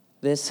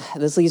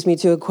This leads me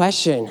to a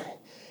question.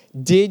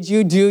 Did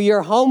you do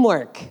your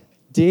homework?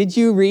 Did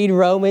you read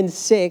Romans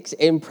 6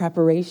 in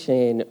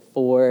preparation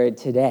for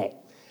today?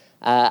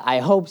 I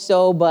hope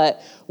so,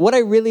 but what I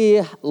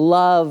really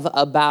love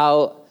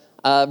about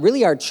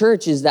really our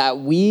church is that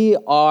we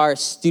are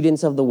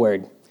students of the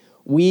Word.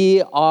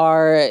 We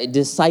are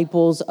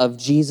disciples of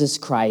Jesus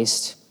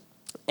Christ,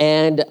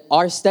 and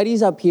our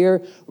studies up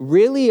here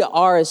really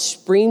are a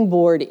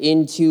springboard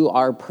into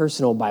our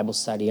personal Bible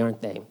study,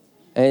 aren't they?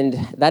 And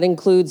that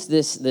includes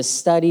this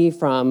study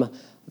from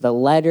the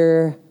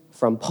letter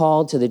from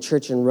Paul to the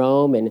church in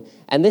Rome.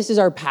 And this is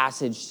our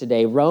passage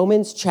today,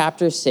 Romans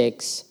chapter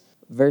 6,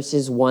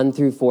 verses 1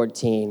 through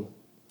 14.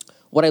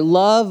 What I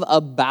love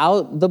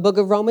about the book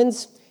of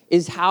Romans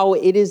is how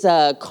it is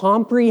a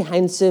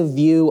comprehensive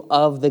view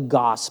of the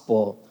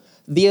gospel.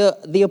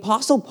 The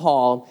Apostle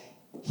Paul,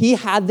 he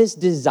had this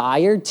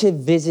desire to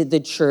visit the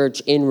church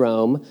in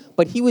Rome,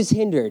 but he was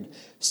hindered.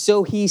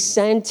 So he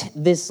sent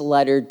this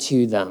letter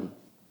to them.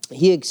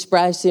 He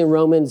expressed in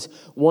Romans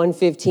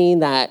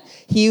 1:15 that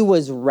he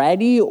was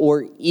ready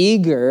or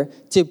eager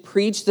to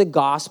preach the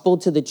gospel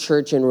to the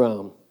church in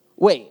Rome.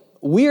 Wait,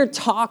 we're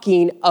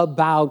talking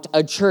about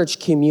a church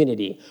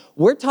community.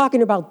 We're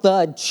talking about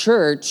the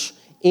church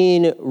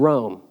in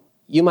Rome.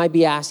 You might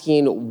be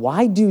asking,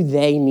 why do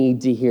they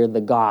need to hear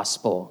the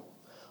gospel?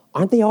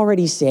 Aren't they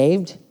already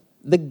saved?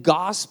 The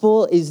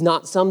gospel is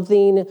not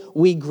something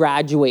we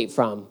graduate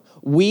from.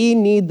 We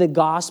need the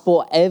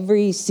gospel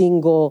every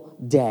single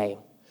day.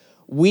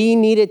 We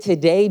need it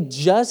today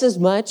just as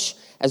much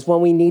as when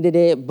we needed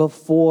it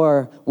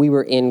before we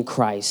were in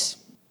Christ.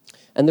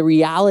 And the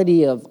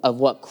reality of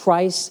what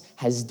Christ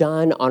has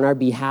done on our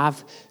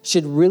behalf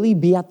should really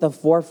be at the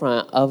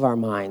forefront of our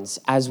minds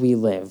as we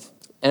live.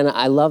 And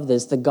I love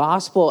this. The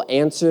gospel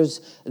answers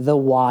the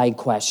why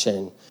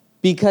question.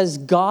 Because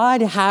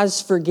God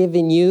has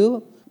forgiven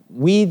you,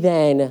 we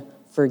then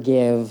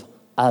forgive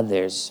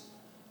others.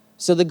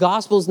 So the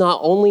gospel is not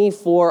only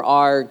for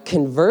our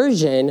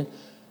conversion,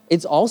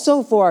 it's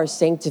also for our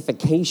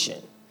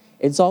sanctification.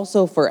 It's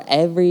also for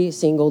every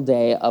single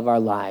day of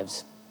our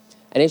lives.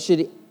 And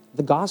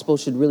the gospel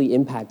should really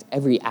impact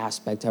every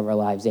aspect of our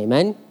lives.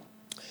 Amen?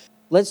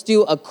 Let's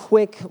do a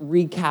quick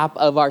recap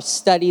of our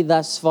study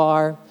thus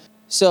far.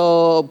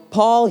 So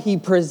Paul, he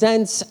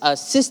presents a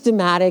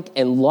systematic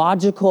and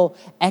logical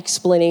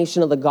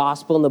explanation of the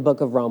gospel in the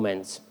book of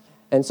Romans.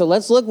 And so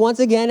let's look once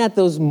again at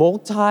those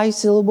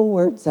multi-syllable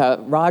words that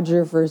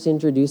Roger first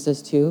introduced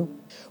us to.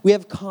 We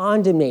have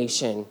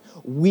condemnation.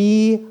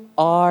 We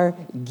are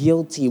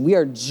guilty. We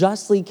are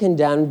justly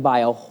condemned by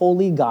a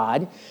holy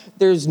God.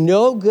 There's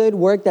no good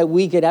work that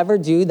we could ever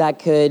do that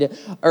could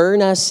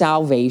earn us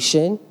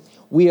salvation.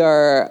 We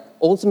are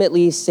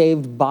ultimately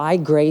saved by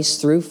grace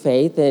through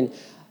faith, and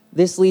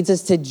this leads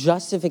us to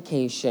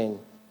justification,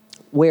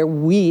 where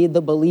we,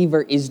 the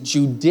believer, is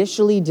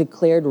judicially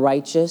declared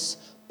righteous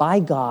by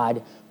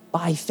God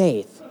by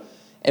faith.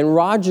 And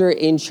Roger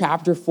in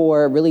chapter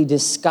 4 really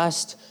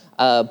discussed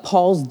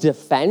Paul's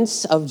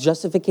defense of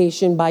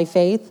justification by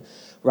faith,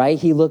 right?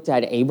 He looked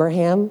at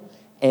Abraham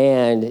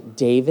and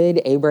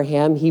David.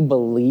 Abraham, he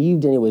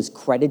believed and it was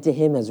credited to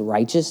him as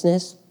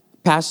righteousness.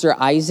 Pastor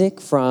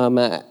Isaac from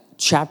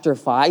chapter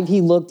 5,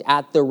 he looked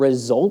at the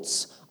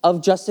results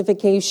of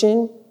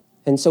justification.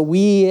 And so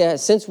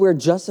since we're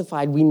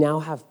justified, we now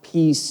have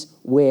peace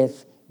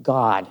with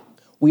God.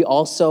 We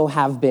also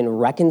have been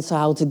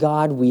reconciled to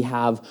God. We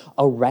have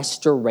a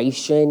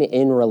restoration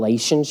in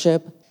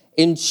relationship.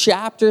 In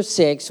chapter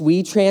 6,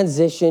 we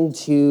transition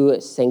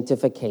to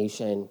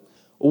sanctification.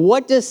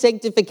 What does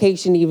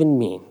sanctification even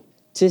mean?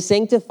 To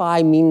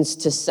sanctify means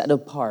to set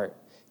apart,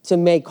 to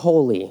make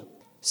holy.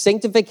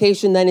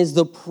 Sanctification then is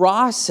the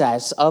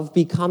process of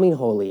becoming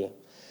holy.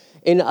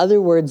 In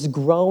other words,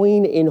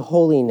 growing in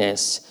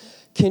holiness,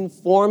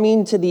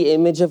 conforming to the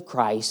image of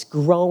Christ,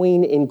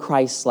 growing in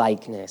Christ's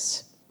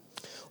likeness.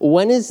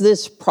 When is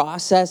this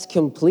process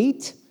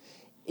complete?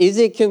 Is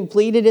it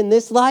completed in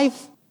this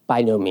life?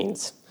 By no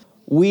means.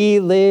 We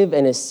live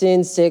in a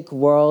sin-sick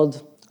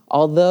world.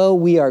 Although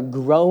we are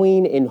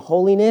growing in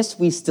holiness,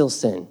 we still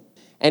sin.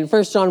 And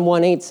 1 John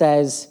 1:8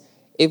 says,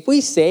 if we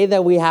say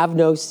that we have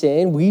no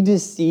sin, we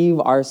deceive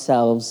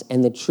ourselves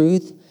and the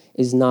truth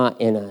is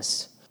not in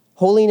us.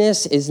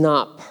 Holiness is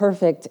not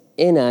perfect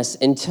in us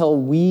until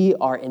we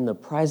are in the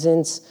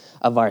presence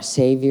of our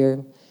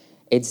Savior.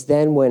 It's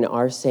then when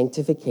our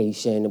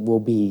sanctification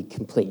will be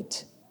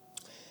complete.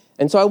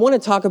 And so I want to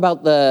talk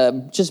about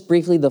just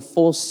briefly the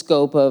full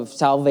scope of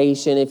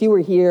salvation. If you were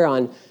here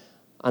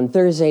on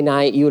Thursday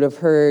night, you would have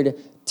heard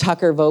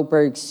Tucker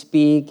Vogtberg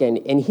speak, and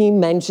he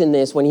mentioned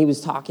this when he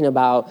was talking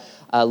about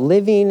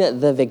living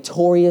the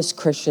victorious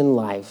Christian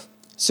life.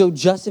 So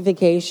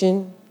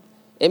justification,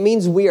 it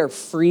means we are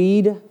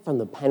freed from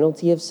the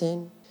penalty of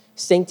sin.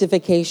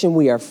 Sanctification,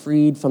 we are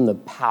freed from the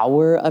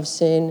power of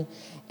sin.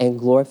 And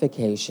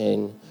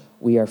glorification,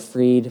 we are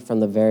freed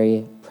from the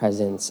very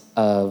presence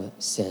of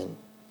sin.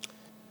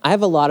 I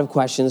have a lot of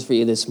questions for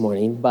you this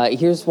morning, but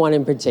here's one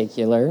in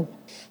particular.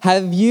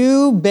 Have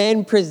you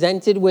been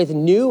presented with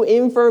new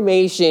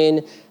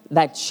information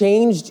that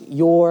changed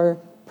your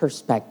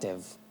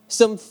perspective.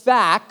 Some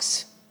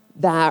facts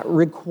that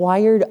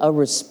required a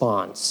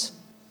response.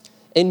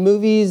 In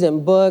movies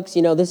and books,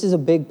 this is a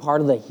big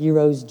part of the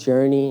hero's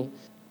journey.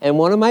 And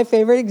one of my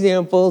favorite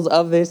examples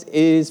of this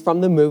is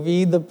from the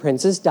movie The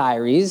Princess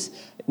Diaries,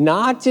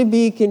 not to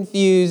be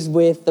confused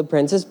with The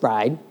Princess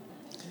Bride.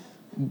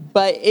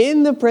 But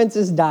in The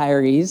Princess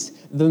Diaries,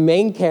 the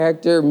main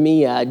character,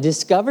 Mia,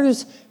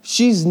 discovers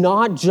she's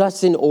not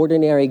just an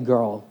ordinary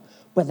girl,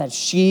 but that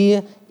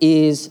she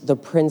is the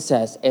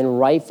princess and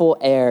rightful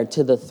heir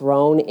to the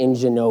throne in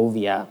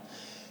Genovia.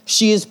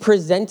 She is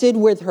presented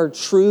with her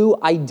true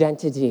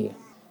identity.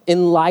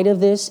 In light of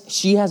this,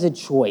 she has a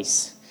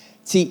choice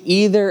to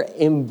either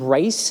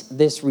embrace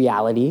this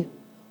reality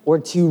or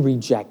to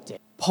reject it.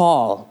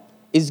 Paul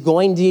is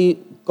going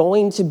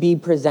to be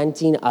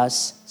presenting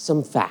us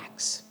some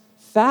facts.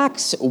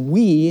 Facts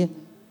we,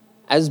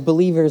 as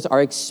believers,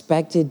 are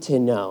expected to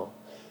know.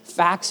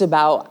 Facts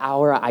about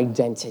our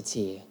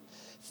identity.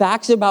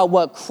 Facts about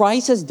what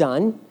Christ has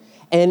done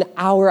and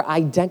our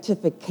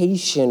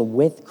identification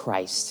with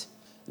Christ.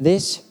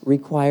 This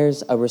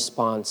requires a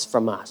response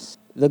from us.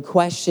 The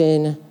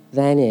question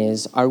then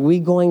is, are we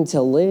going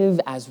to live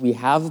as we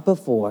have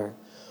before,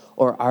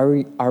 or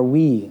are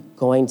we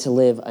going to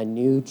live a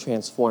new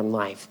transformed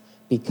life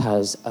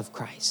because of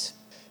Christ?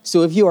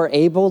 So if you are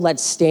able,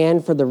 let's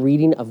stand for the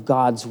reading of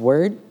God's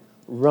word,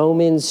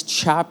 Romans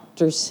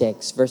chapter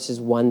 6, verses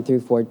 1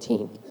 through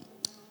 14.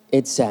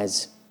 It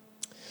says,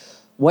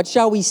 "What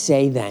shall we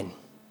say then?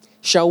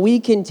 Shall we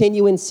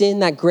continue in sin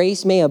that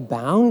grace may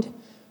abound?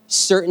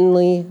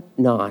 Certainly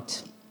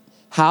not.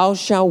 How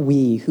shall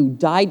we who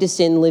died to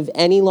sin live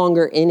any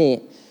longer in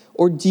it?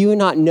 Or do you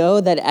not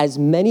know that as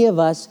many of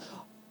us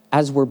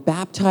as were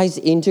baptized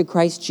into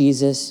Christ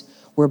Jesus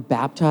were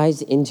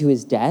baptized into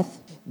his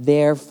death?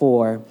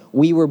 Therefore,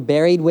 we were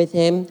buried with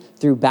him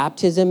through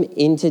baptism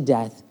into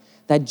death,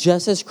 that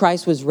just as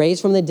Christ was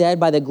raised from the dead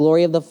by the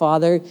glory of the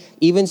Father,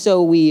 even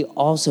so we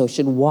also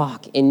should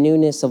walk in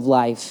newness of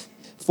life.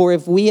 For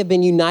if we have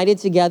been united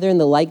together in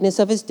the likeness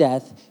of his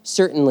death,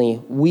 certainly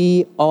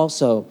we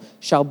also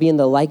shall be in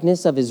the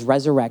likeness of his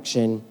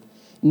resurrection.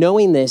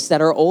 Knowing this,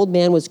 that our old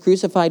man was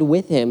crucified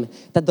with him,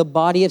 that the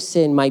body of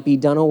sin might be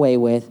done away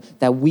with,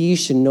 that we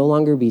should no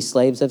longer be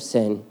slaves of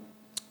sin.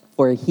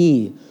 For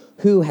he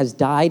who has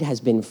died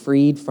has been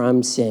freed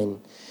from sin.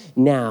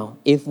 Now,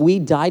 if we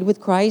died with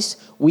Christ,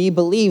 we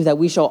believe that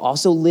we shall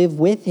also live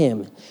with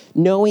him,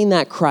 knowing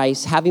that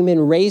Christ, having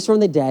been raised from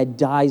the dead,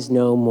 dies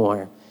no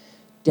more.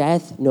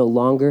 Death no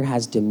longer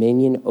has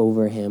dominion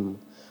over him.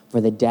 For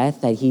the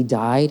death that he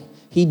died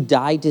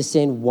to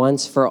sin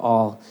once for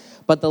all.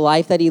 But the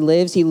life that he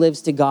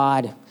lives to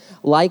God.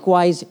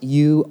 Likewise,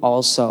 you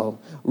also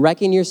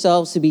reckon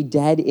yourselves to be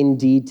dead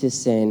indeed to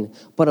sin,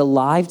 but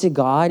alive to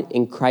God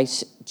in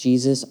Christ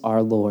Jesus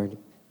our Lord.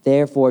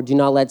 Therefore, do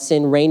not let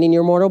sin reign in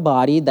your mortal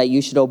body, that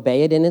you should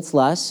obey it in its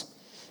lusts.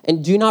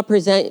 And do not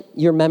present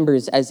your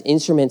members as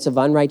instruments of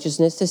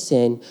unrighteousness to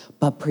sin,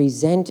 but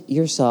present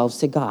yourselves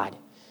to God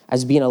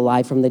as being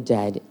alive from the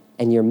dead,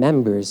 and your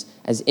members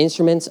as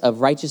instruments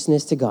of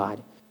righteousness to God.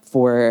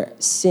 For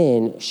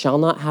sin shall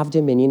not have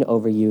dominion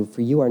over you,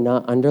 for you are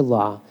not under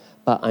law,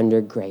 but under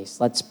grace."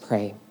 Let's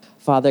pray.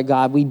 Father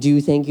God, we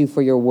do thank you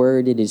for your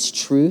word. It is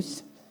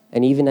truth.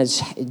 And even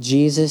as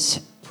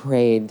Jesus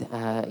prayed,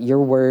 your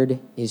word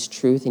is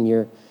truth, and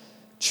your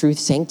truth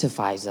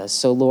sanctifies us.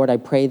 So Lord, I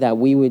pray that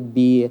we would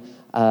be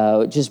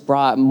just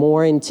brought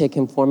more into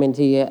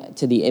conformity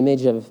to the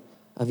image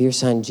of your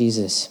son,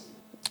 Jesus.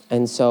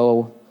 And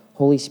so,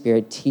 Holy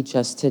Spirit, teach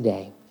us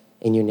today.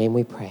 In your name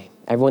we pray.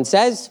 Everyone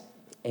says,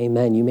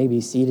 amen. You may be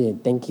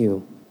seated. Thank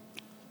you.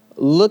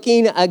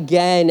 Looking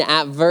again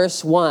at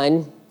verse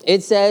 1,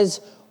 it says,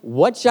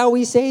 "What shall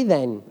we say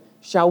then?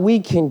 Shall we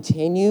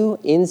continue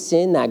in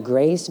sin that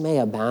grace may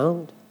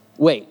abound?"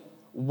 Wait,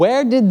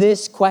 where did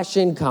this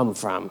question come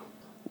from?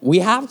 We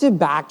have to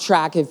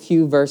backtrack a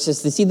few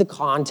verses to see the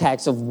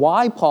context of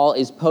why Paul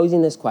is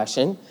posing this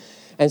question.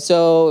 And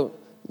so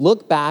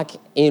look back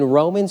in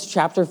Romans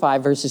chapter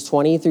 5, verses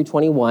 20 through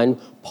 21.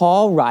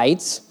 Paul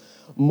writes,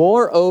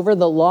 "Moreover,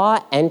 the law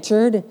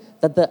entered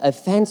that the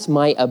offense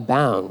might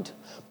abound.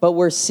 But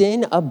where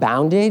sin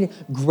abounded,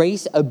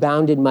 grace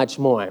abounded much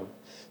more.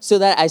 So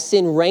that as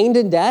sin reigned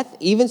in death,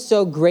 even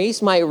so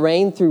grace might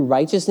reign through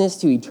righteousness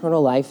to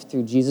eternal life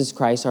through Jesus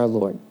Christ our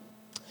Lord."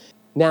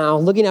 Now,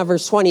 looking at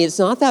verse 20, it's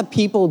not that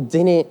people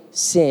didn't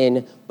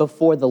sin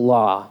before the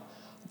law.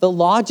 The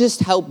law just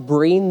helped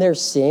bring their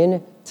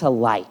sin to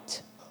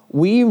light.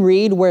 We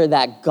read where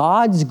that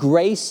God's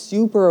grace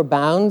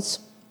superabounds,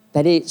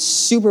 that it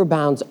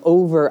superabounds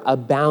over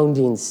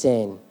abounding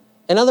sin.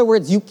 In other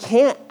words, you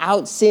can't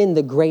out-sin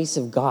the grace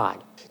of God.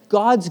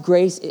 God's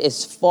grace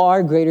is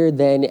far greater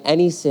than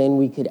any sin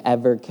we could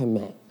ever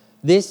commit.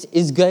 This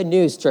is good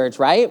news, church,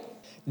 right?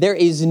 There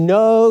is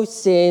no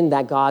sin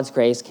that God's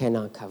grace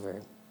cannot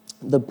cover.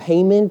 The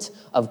payment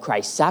of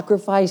Christ's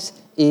sacrifice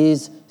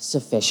is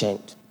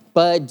sufficient.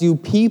 But do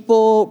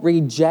people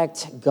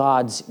reject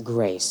God's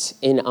grace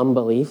in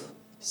unbelief?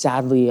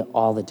 Sadly,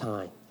 all the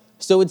time.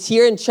 So it's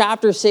here in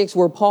chapter 6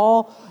 where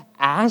Paul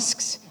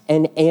asks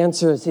and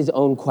answers his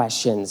own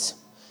questions.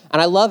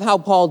 And I love how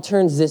Paul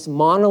turns this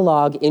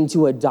monologue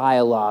into a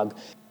dialogue.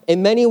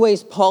 In many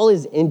ways, Paul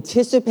is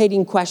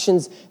anticipating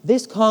questions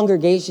this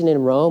congregation in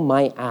Rome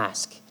might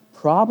ask,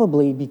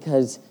 probably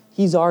because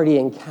he's already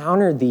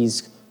encountered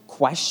these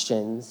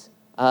questions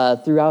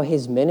throughout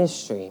his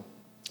ministry.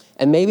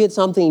 And maybe it's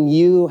something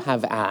you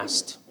have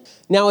asked.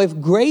 Now, if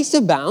grace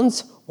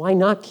abounds, why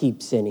not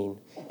keep sinning?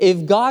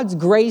 If God's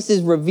grace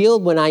is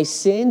revealed when I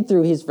sin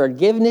through his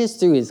forgiveness,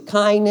 through his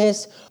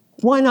kindness,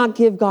 why not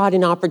give God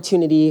an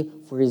opportunity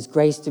for his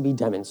grace to be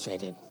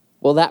demonstrated?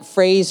 Well, that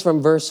phrase from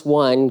verse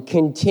 1,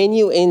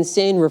 continue in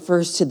sin,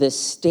 refers to the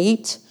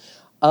state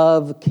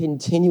of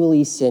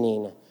continually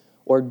sinning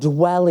or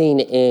dwelling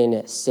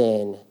in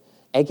sin,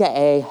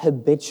 aka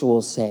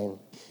habitual sin.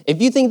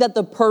 If you think that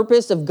the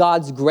purpose of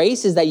God's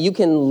grace is that you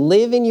can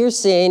live in your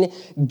sin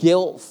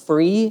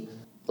guilt-free,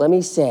 let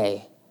me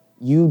say,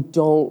 you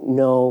don't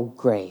know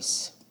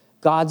grace.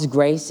 God's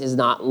grace is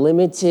not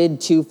limited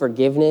to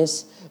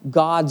forgiveness.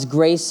 God's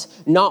grace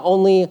not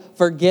only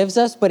forgives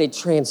us, but it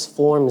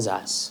transforms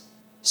us.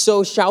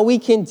 So shall we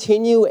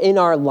continue in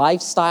our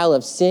lifestyle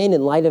of sin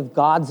in light of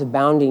God's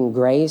abounding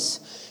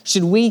grace?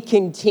 Should we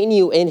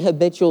continue in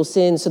habitual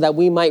sin so that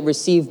we might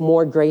receive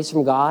more grace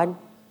from God?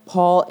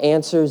 Paul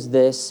answers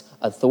this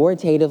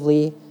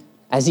authoritatively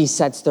as he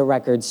sets the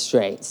record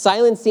straight,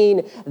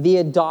 silencing the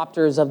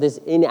adopters of this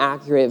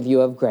inaccurate view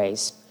of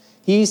grace.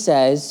 He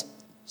says,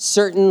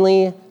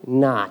 certainly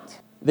not.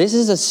 This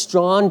is a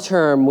strong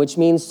term, which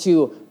means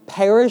to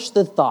perish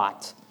the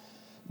thought.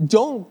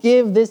 Don't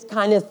give this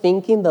kind of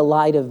thinking the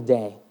light of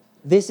day.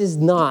 This is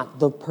not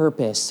the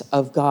purpose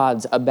of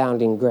God's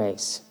abounding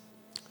grace.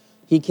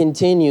 He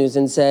continues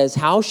and says,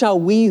 how shall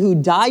we who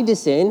died to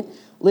sin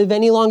live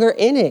any longer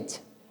in it?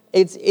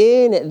 It's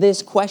in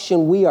this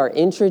question we are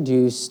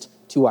introduced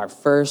to our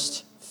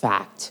first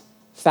fact.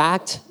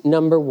 Fact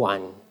number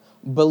 1,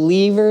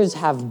 believers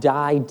have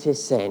died to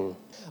sin.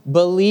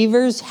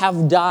 Believers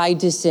have died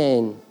to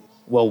sin.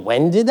 Well,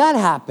 when did that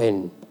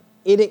happen?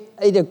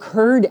 It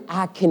occurred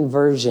at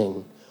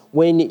conversion,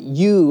 when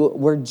you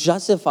were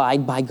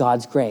justified by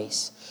God's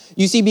grace.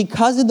 You see,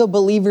 because of the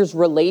believer's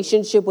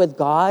relationship with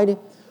God,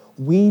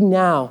 we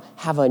now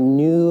have a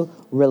new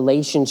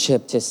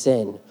relationship to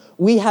sin.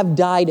 We have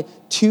died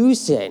to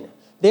sin.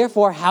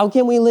 Therefore, how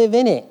can we live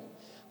in it?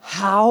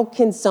 How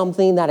can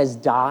something that has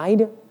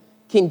died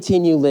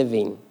continue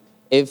living?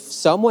 If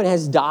someone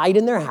has died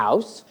in their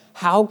house,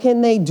 how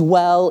can they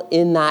dwell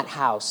in that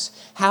house?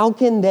 How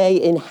can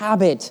they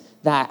inhabit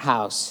that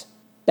house?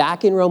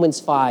 Back in Romans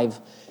 5,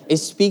 it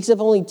speaks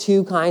of only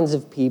two kinds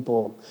of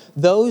people: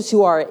 those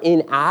who are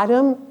in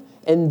Adam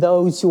and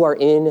those who are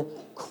in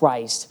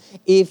Christ.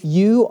 If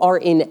you are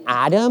in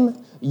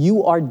Adam,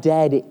 you are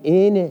dead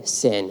in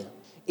sin.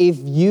 If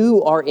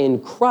you are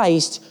in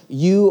Christ,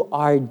 you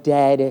are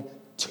dead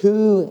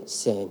to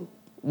sin.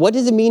 What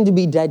does it mean to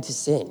be dead to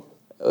sin?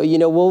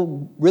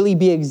 We'll really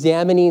be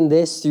examining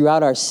this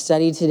throughout our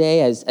study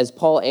today as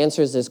Paul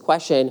answers this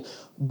question.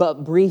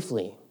 But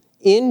briefly,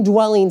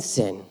 indwelling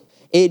sin,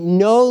 it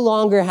no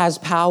longer has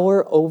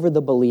power over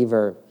the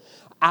believer.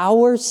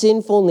 Our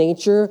sinful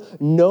nature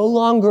no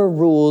longer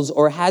rules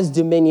or has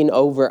dominion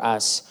over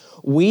us.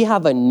 We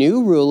have a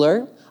new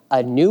ruler,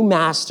 a new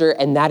master,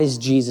 and that is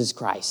Jesus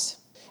Christ.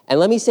 And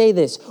let me say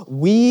this,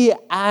 we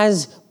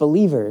as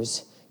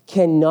believers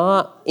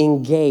cannot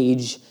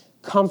engage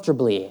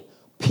comfortably,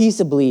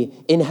 peaceably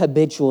in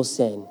habitual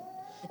sin.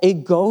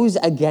 It goes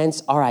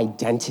against our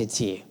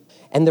identity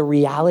and the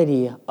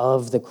reality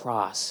of the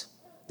cross.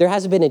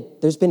 There's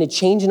been a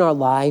change in our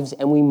lives,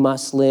 and we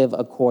must live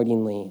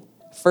accordingly.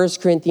 1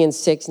 Corinthians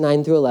 6,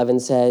 9 through 11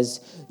 says,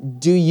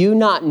 do you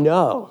not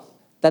know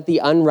that the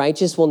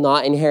unrighteous will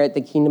not inherit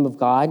the kingdom of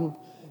God?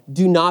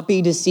 Do not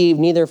be deceived,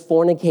 neither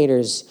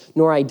fornicators,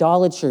 nor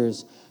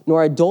idolaters,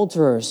 nor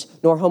adulterers,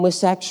 nor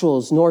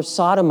homosexuals, nor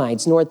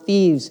sodomites, nor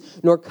thieves,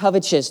 nor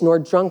covetous, nor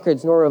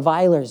drunkards, nor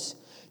revilers,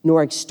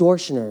 nor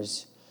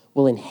extortioners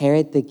will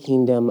inherit the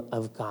kingdom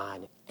of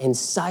God. And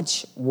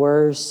such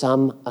were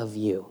some of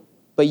you.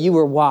 But you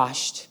were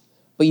washed,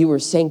 but you were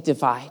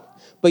sanctified,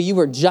 but you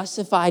were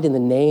justified in the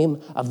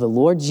name of the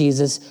Lord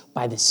Jesus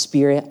by the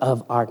Spirit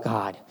of our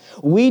God.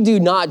 We do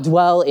not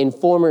dwell in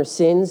former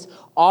sins.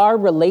 Our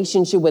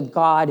relationship with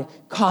God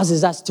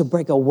causes us to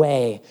break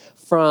away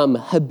from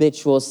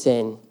habitual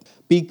sin.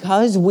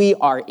 Because we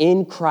are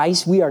in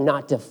Christ, we are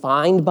not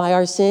defined by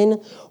our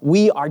sin.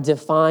 We are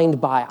defined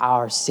by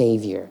our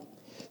Savior,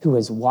 who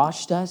has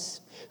washed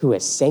us, who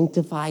has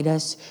sanctified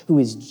us, who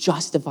has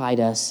justified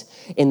us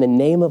in the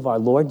name of our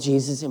Lord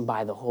Jesus and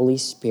by the Holy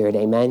Spirit.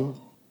 Amen.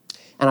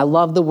 And I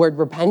love the word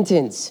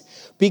repentance,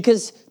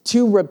 because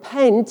to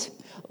repent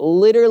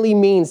literally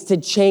means to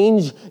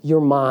change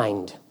your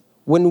mind.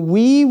 When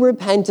we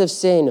repent of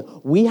sin,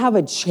 we have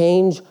a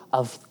change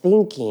of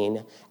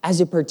thinking as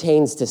it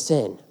pertains to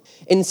sin.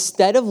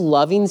 Instead of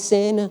loving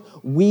sin,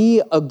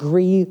 we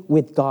agree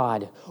with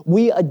God.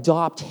 We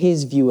adopt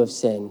his view of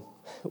sin.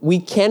 We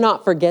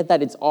cannot forget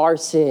that it's our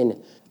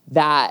sin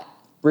that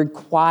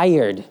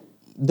required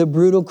the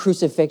brutal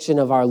crucifixion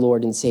of our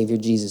Lord and Savior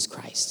Jesus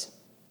Christ.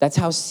 That's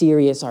how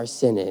serious our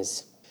sin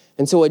is.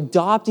 And so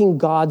adopting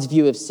God's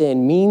view of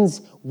sin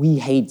means we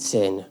hate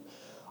sin.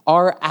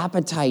 Our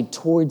appetite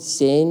towards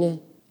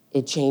sin,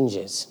 it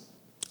changes.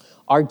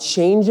 Our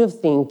change of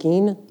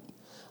thinking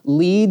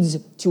leads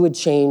to a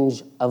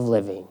change of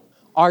living.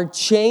 Our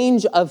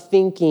change of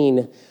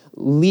thinking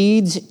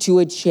leads to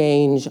a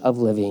change of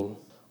living.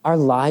 Our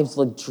lives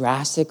look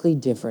drastically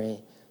different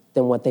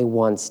than what they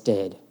once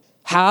did.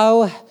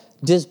 How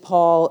does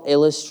Paul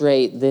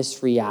illustrate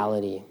this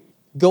reality?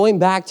 Going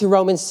back to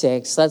Romans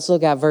 6, let's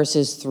look at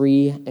verses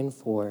 3 and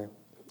 4.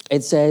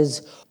 It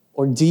says,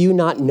 "Or do you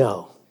not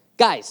know?"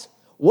 Guys,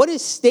 what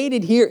is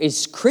stated here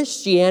is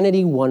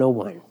Christianity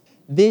 101.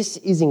 This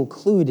is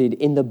included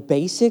in the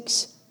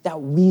basics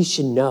that we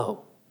should know.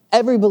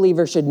 Every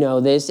believer should know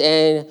this.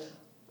 And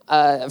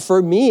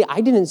for me,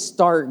 I didn't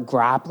start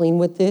grappling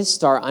with this,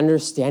 start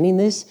understanding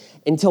this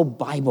until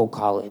Bible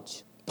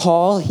college.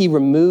 Paul, he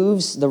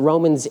removes the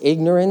Romans'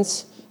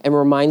 ignorance and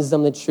reminds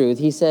them the truth.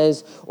 He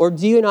says, "Or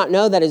do you not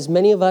know that as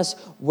many of us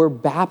were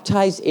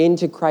baptized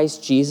into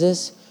Christ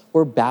Jesus,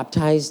 were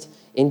baptized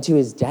into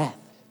his death?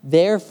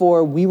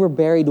 Therefore, we were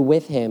buried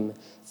with him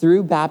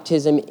through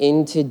baptism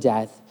into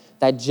death,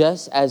 that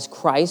just as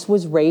Christ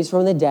was raised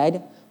from the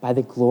dead by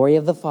the glory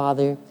of the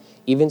Father,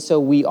 even so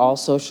we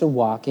also should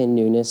walk in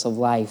newness of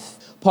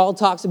life." Paul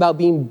talks about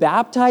being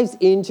baptized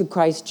into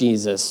Christ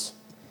Jesus.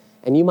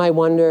 And you might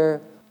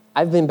wonder,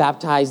 I've been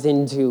baptized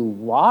into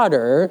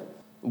water.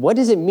 What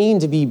does it mean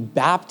to be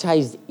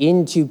baptized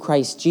into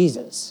Christ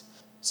Jesus?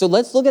 So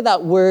let's look at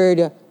that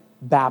word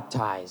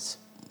baptize.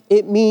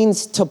 It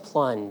means to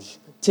plunge,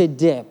 to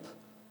dip,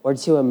 or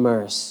to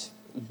immerse.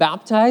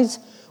 Baptize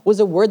was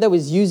a word that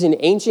was used in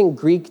ancient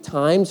Greek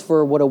times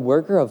for what a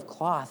worker of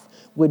cloth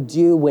would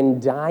do when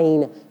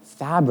dyeing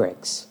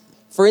fabrics.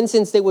 For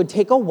instance, they would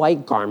take a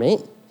white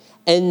garment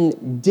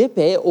and dip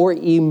it or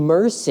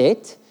immerse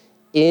it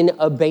in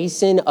a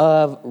basin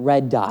of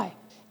red dye.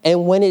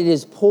 And when it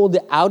is pulled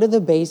out of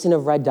the basin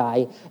of red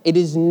dye, it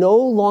is no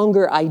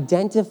longer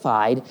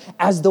identified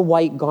as the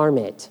white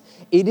garment.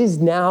 It is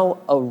now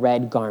a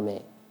red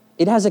garment.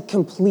 It has a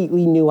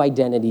completely new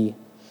identity.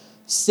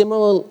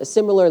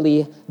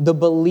 Similarly, the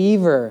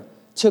believer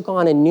took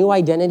on a new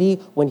identity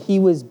when he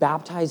was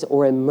baptized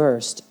or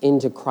immersed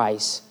into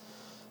Christ.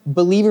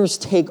 Believers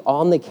take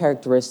on the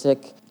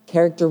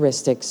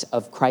characteristics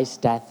of Christ's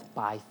death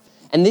by faith.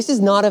 And this is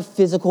not a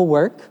physical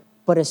work,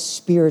 but a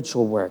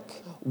spiritual work.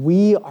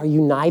 We are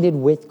united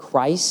with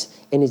Christ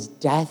in his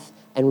death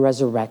and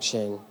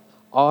resurrection.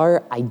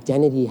 Our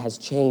identity has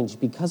changed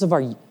because of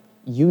our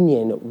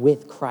union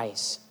with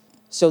Christ.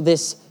 So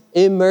this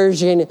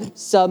immersion,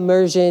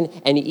 submersion,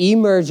 and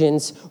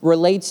emergence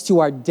relates to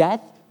our death,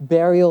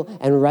 burial,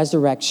 and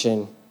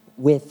resurrection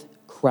with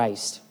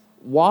Christ.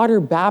 Water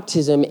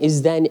baptism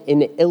is then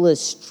an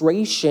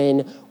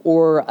illustration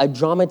or a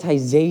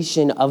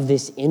dramatization of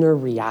this inner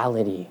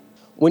reality.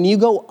 When you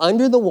go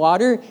under the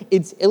water,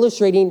 it's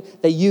illustrating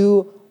that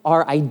you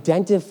are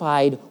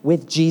identified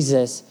with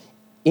Jesus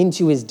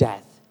into his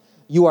death.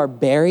 You are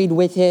buried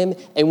with him,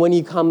 and when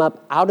you come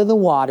up out of the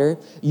water,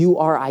 you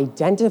are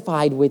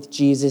identified with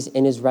Jesus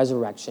in his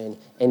resurrection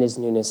and his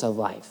newness of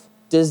life.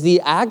 Does the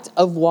act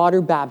of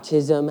water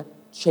baptism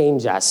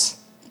change us?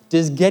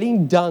 Does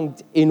getting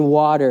dunked in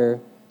water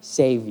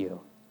save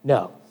you?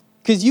 No.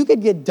 Because you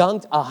could get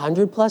dunked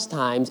 100+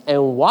 times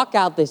and walk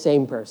out the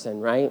same person,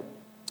 right?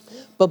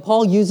 But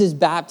Paul uses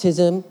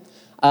baptism,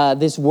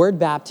 this word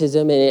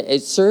baptism, and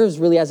it serves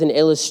really as an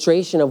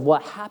illustration of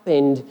what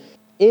happened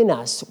in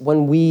us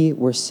when we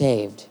were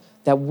saved,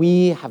 that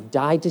we have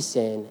died to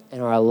sin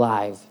and are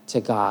alive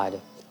to God.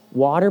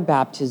 Water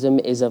baptism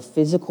is a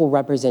physical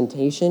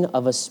representation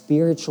of a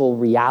spiritual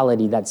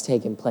reality that's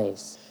taken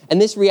place.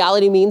 And this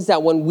reality means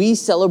that when we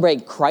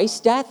celebrate Christ's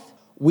death,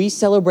 we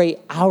celebrate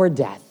our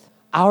death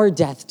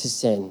to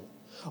sin.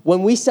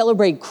 When we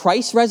celebrate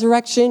Christ's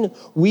resurrection,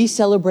 we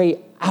celebrate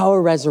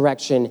our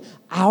resurrection,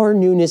 our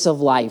newness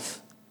of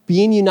life.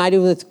 Being united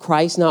with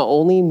Christ not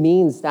only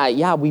means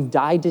that, we've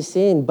died to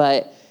sin,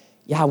 but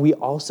we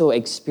also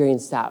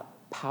experience that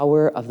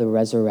power of the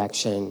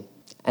resurrection.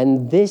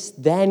 And this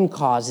then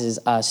causes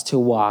us to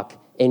walk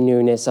in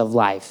newness of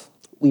life.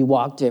 We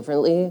walk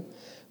differently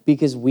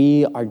because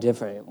we are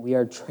different. We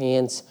are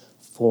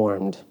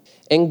transformed.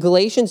 And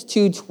Galatians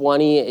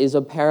 2:20 is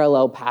a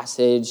parallel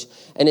passage,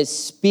 and it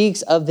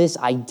speaks of this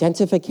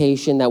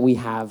identification that we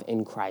have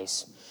in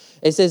Christ.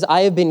 It says,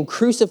 "I have been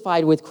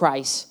crucified with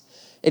Christ.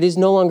 It is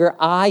no longer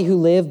I who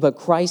live, but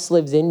Christ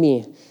lives in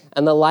me.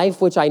 And the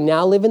life which I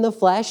now live in the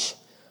flesh,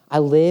 I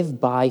live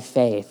by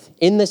faith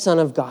in the Son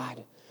of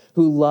God,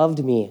 who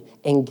loved me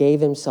and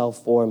gave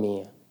himself for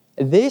me."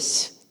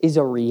 This is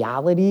a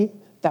reality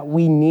that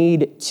we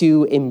need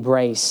to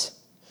embrace.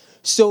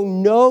 So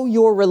know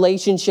your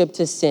relationship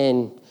to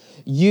sin.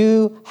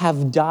 You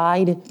have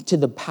died to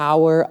the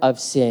power of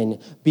sin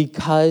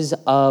because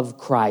of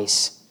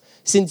Christ.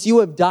 Since you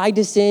have died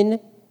to sin,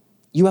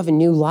 you have a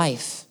new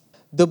life.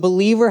 The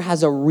believer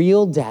has a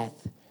real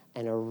death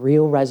and a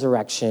real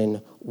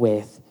resurrection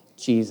with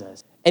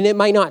Jesus. And it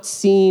might not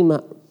seem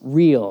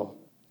real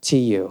to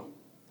you.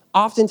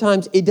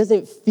 Oftentimes, it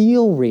doesn't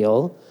feel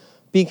real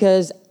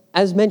because,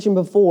 as mentioned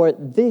before,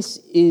 this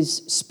is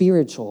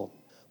spiritual.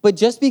 But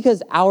just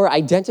because our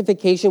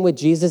identification with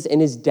Jesus in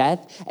his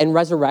death and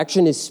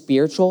resurrection is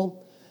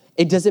spiritual,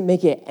 it doesn't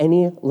make it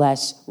any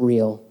less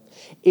real.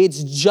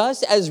 It's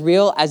just as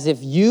real as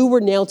if you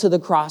were nailed to the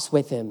cross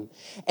with him.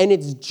 And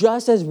it's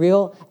just as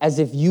real as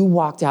if you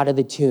walked out of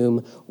the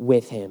tomb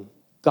with him.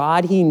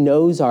 God, he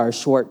knows our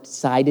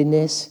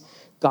short-sightedness.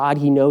 God,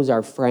 he knows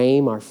our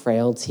frame, our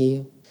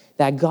frailty.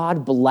 That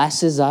God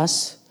blesses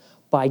us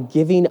by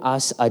giving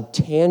us a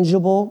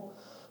tangible,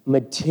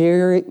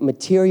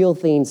 material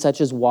thing such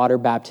as water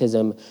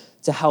baptism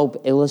to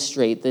help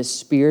illustrate this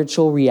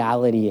spiritual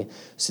reality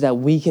so that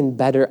we can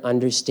better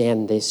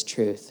understand this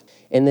truth.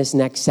 In this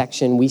next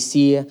section, we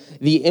see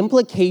the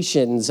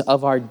implications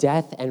of our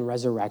death and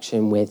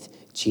resurrection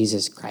with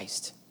Jesus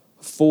Christ.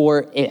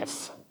 For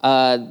if.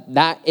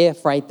 That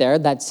if right there,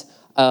 that's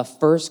a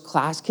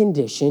first-class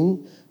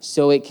condition,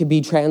 so it could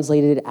be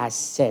translated as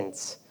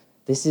since.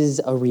 This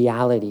is a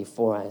reality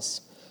for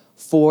us.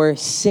 For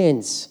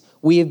since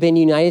we have been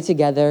united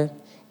together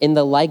in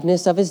the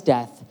likeness of his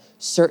death,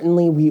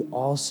 certainly we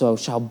also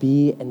shall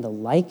be in the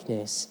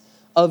likeness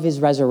of his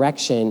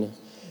resurrection.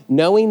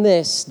 Knowing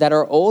this, that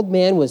our old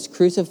man was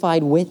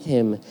crucified with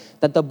him,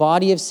 that the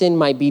body of sin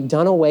might be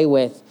done away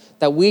with,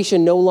 that we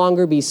should no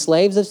longer be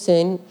slaves of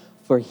sin,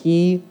 for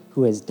he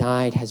who has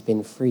died has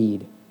been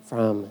freed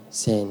from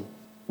sin.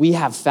 We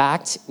have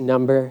fact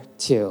number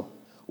 2.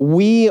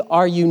 We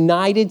are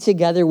united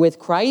together with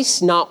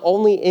Christ, not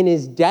only in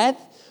his death,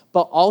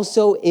 but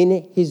also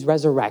in his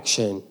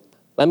resurrection.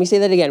 Let me say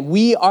that again.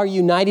 We are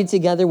united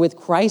together with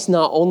Christ,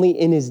 not only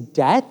in his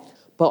death,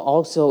 but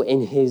also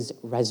in his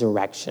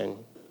resurrection.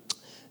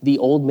 The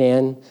old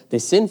man, the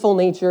sinful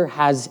nature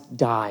has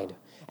died,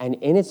 and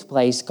in its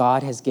place,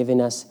 God has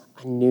given us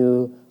a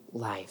new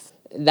life.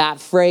 That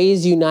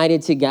phrase,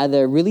 united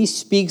together, really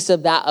speaks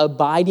of that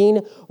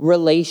abiding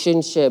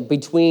relationship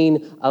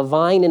between a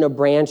vine and a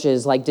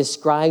branches, like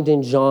described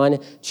in John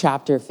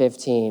chapter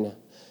 15.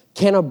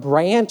 Can a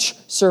branch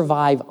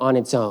survive on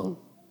its own?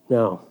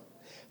 No.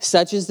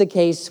 Such is the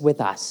case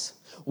with us.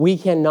 We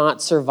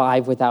cannot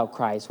survive without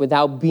Christ,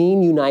 without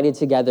being united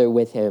together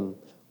with him.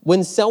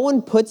 When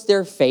someone puts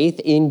their faith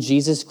in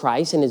Jesus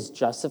Christ and is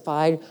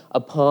justified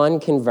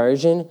upon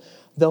conversion,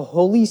 the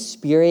Holy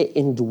Spirit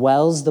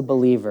indwells the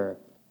believer.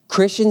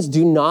 Christians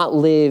do not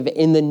live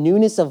in the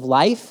newness of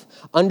life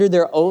under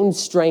their own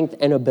strength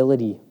and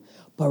ability,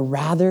 but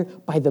rather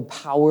by the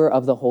power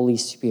of the Holy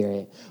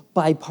Spirit,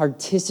 by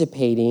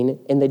participating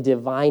in the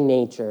divine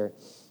nature,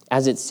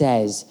 as it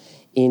says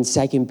in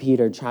 2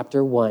 Peter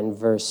chapter 1,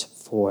 verse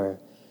 4.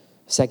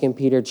 2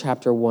 Peter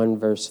chapter 1,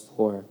 verse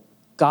 4.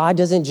 God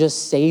doesn't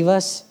just save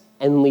us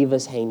and leave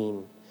us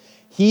hanging.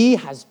 He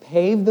has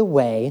paved the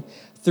way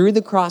through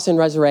the cross and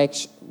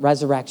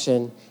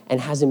resurrection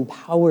and has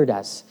empowered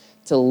us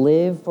to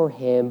live for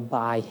him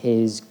by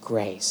his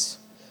grace.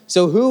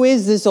 So who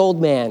is this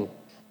old man?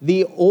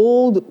 The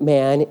old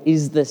man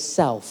is the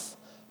self,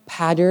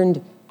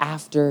 patterned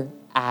after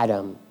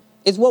Adam.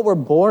 It's what we're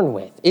born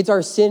with. It's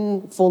our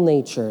sinful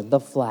nature, the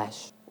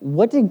flesh.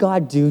 What did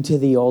God do to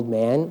the old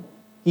man?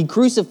 He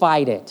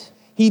crucified it.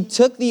 He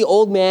took the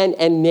old man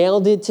and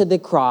nailed it to the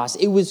cross.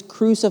 It was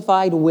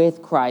crucified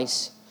with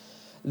Christ.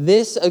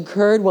 This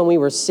occurred when we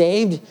were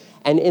saved,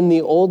 and in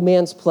the old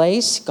man's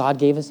place, God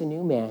gave us a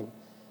new man.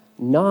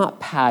 Not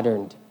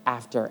patterned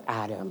after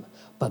Adam,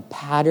 but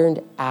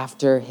patterned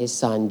after his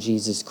son,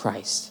 Jesus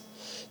Christ.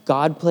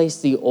 God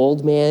replaced the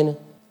old man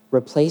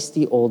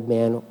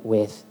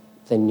with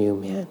the new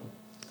man.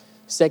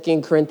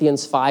 2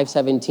 Corinthians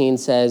 5:17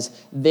 says,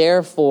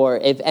 therefore,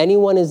 if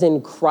anyone is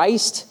in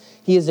Christ,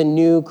 he is a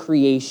new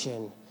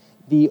creation.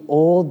 The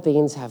old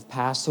things have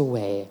passed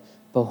away.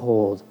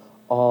 Behold,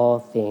 all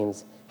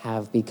things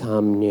have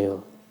become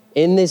new.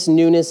 In this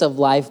newness of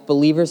life,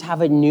 believers have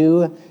a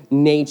new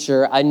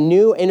nature, a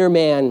new inner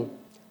man.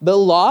 The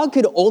law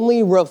could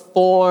only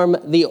reform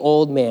the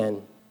old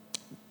man,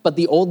 but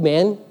the old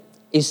man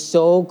is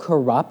so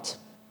corrupt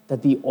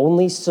that the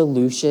only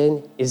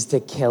solution is to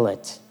kill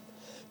it.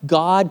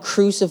 God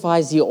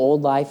crucifies the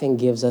old life and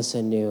gives us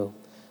a new,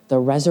 the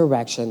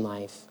resurrection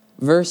life.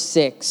 Verse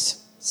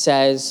 6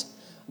 says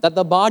that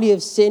the body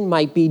of sin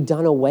might be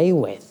done away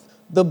with.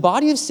 The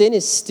body of sin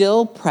is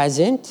still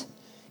present.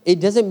 It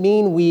doesn't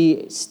mean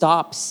we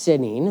stop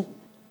sinning,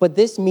 but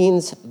this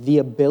means the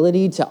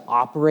ability to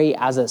operate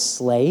as a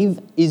slave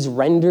is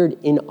rendered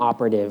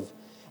inoperative.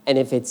 And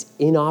if it's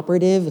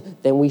inoperative,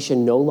 then we should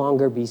no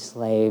longer be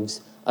slaves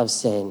of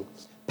sin.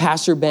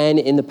 Pastor Ben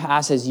in the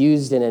past has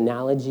used an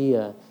analogy,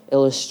 an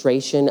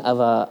illustration of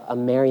a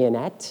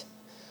marionette,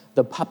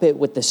 the puppet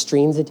with the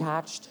strings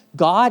attached.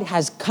 God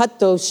has cut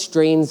those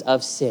strings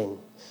of sin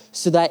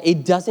so that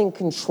it doesn't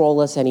control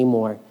us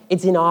anymore.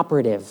 It's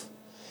inoperative.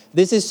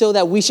 This is so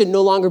that we should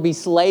no longer be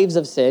slaves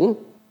of sin,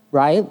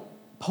 right?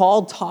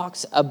 Paul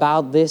talks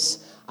about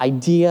this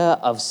idea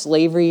of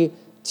slavery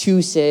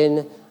to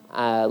sin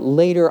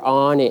later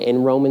on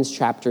in Romans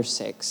chapter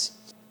 6.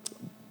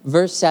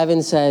 Verse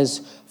 7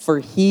 says, "For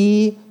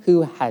he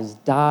who has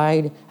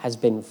died has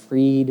been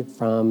freed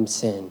from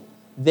sin."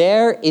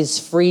 There is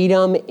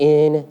freedom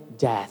in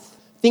death.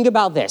 Think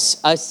about this.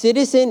 A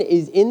citizen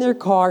is in their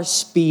car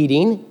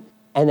speeding,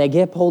 and they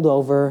get pulled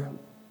over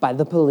by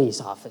the police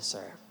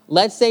officer.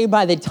 Let's say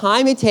by the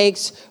time it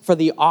takes for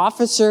the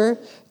officer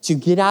to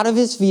get out of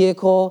his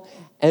vehicle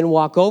and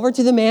walk over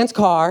to the man's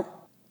car,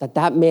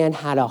 that man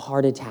had a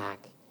heart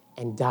attack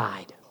and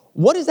died.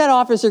 What is that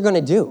officer going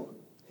to do?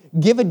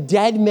 Give a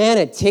dead man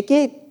a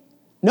ticket?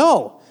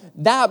 No,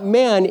 that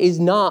man is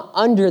not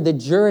under the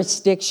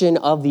jurisdiction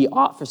of the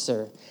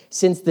officer,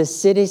 since the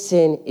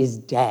citizen is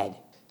dead.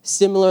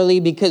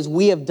 Similarly, because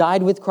we have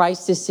died with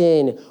Christ to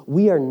sin,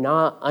 we are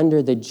not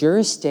under the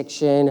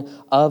jurisdiction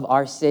of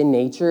our sin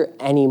nature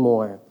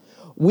anymore.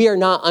 We are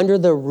not under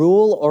the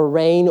rule or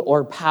reign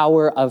or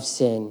power of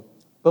sin.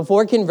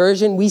 Before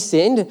conversion, we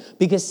sinned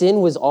because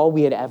sin was all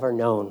we had ever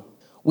known.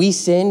 We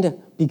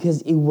sinned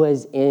because it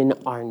was in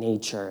our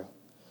nature.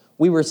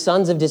 We were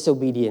sons of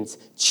disobedience,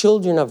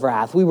 children of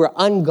wrath. We were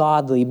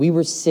ungodly. We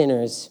were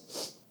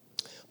sinners.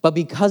 But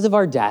because of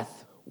our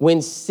death,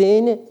 when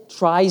sin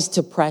tries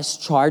to press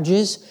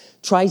charges,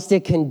 tries to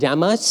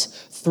condemn us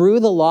through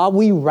the law,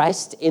 we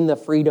rest in the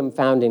freedom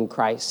found in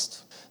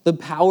Christ. The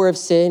power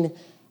sin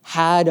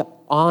had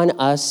on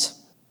us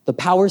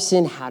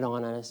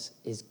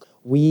is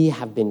we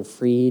have been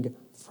freed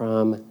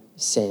from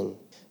sin.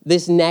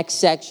 This next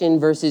section,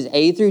 verses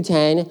 8 through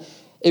 10,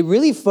 it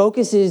really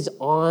focuses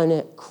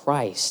on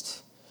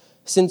Christ.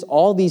 Since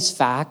all these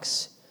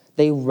facts,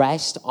 they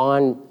rest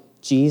on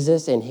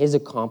Jesus and his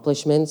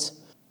accomplishments.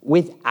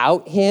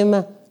 Without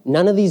him,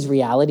 none of these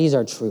realities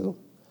are true.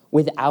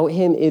 Without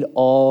him, it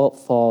all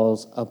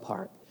falls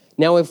apart.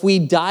 Now, if we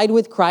died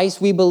with Christ,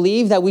 we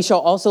believe that we shall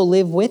also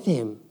live with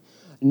him,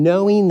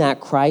 knowing that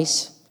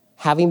Christ,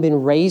 having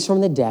been raised from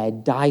the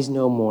dead, dies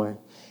no more.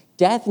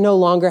 Death no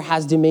longer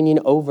has dominion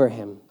over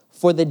him.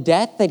 For the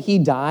death that he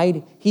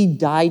died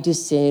to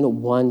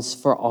sin once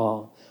for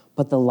all.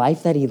 But the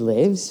life that he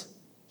lives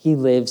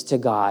to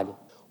God.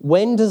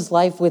 When does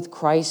life with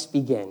Christ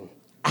begin?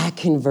 At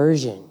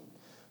conversion.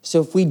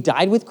 So if we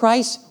died with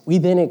Christ, we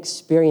then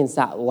experience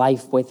that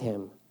life with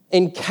him.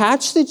 And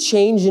catch the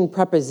change in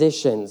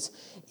prepositions.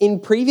 In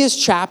previous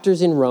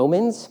chapters in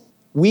Romans,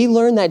 we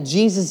learned that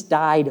Jesus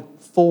died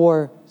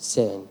for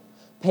sin,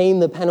 paying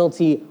the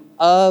penalty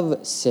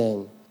of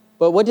sin.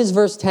 But what does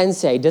verse 10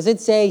 say? Does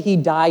it say he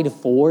died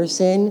for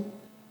sin?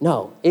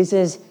 No, it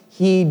says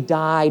he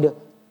died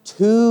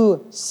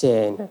to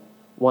sin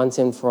once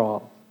and for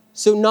all.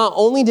 So not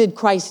only did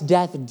Christ's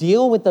death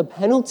deal with the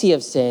penalty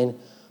of sin,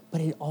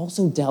 but it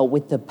also dealt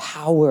with the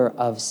power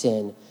of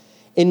sin,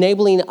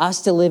 enabling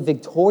us to live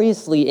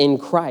victoriously in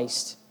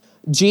Christ.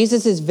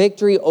 Jesus'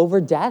 victory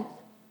over death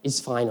is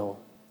final.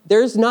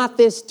 There's not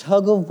this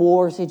tug of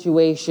war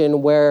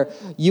situation where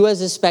you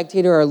as a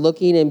spectator are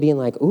looking and being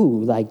like,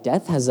 ooh, like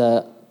death has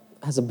a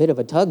bit of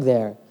a tug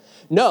there.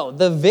 No,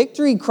 the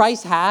victory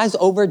Christ has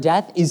over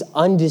death is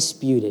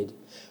undisputed.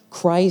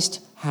 Christ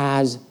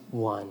has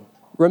won.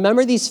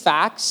 Remember these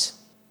facts,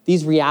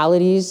 these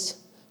realities,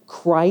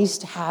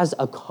 Christ has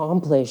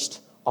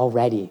accomplished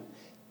already.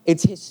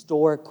 It's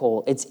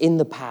historical. It's in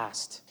the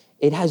past.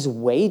 It has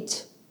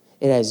weight.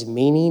 It has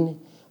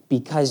meaning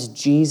because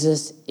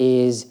Jesus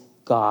is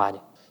God.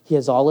 He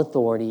has all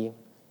authority,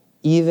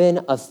 even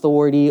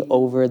authority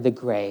over the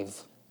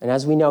grave. And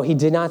as we know, he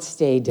did not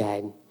stay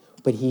dead,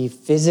 but he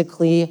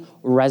physically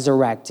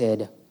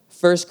resurrected.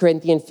 1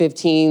 Corinthians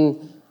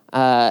 15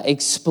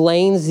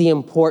 explains the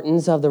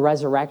importance of the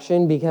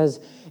resurrection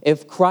because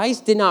if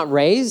Christ did not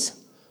raise,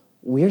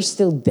 we're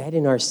still dead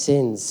in our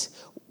sins.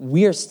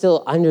 We are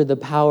still under the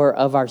power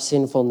of our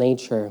sinful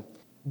nature.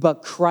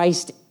 But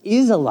Christ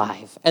is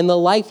alive, and the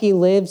life he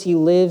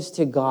lives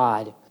to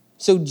God.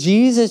 So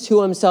Jesus,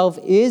 who himself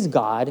is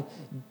God,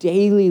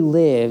 daily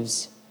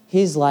lives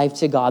his life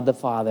to God the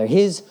Father.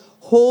 His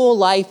whole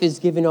life is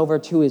given over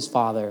to his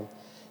Father.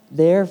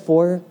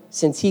 Therefore,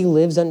 since he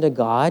lives unto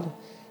God,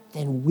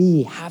 then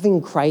we,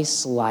 having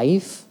Christ's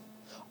life,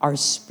 are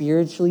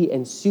spiritually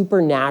and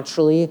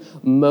supernaturally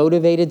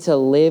motivated to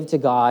live to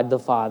God the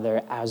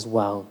Father as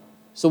well.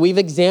 So we've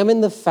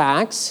examined the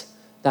facts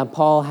that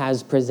Paul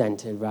has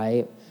presented,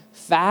 right?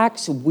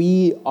 Facts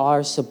we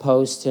are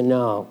supposed to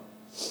know.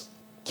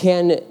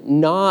 Can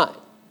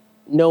not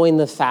knowing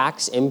the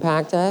facts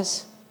impact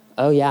us?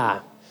 Oh yeah.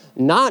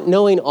 Not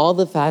knowing all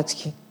the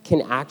facts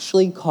can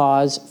actually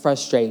cause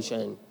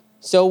frustration.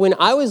 So when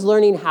I was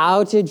learning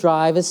how to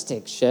drive a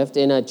stick shift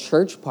in a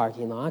church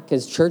parking lot,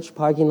 because church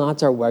parking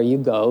lots are where you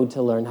go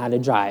to learn how to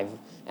drive.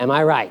 Am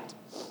I right?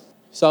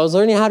 So I was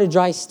learning how to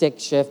drive stick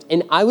shift,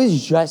 and I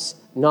was just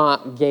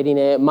not getting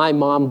it. My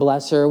mom,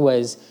 bless her,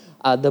 was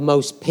the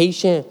most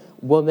patient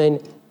woman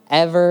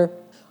ever.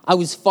 I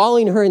was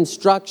following her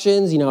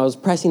instructions. I was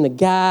pressing the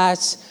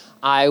gas.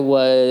 I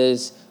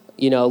was,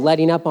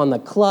 letting up on the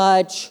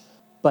clutch,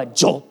 but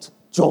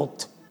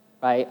jolt,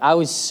 right? I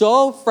was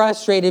so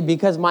frustrated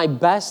because my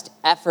best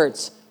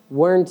efforts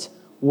weren't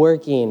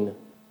working.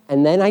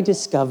 And then I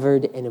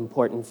discovered an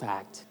important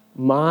fact.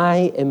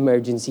 My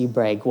emergency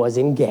brake was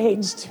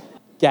engaged.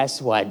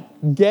 Guess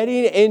what?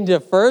 Getting into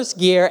first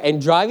gear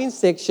and driving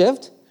stick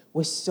shift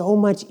was so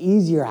much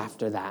easier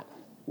after that.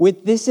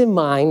 With this in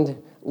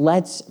mind,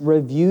 let's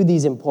review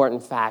these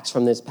important facts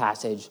from this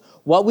passage,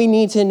 what we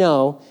need to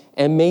know,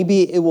 and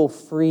maybe it will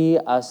free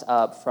us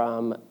up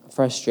from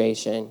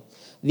frustration.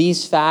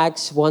 These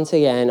facts, once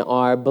again,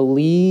 are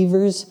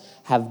believers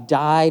have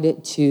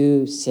died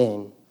to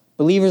sin.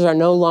 Believers are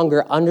no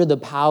longer under the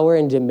power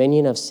and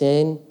dominion of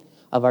sin,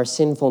 of our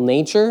sinful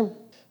nature.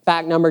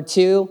 Fact number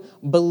 2,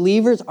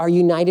 believers are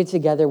united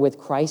together with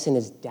Christ in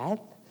his death,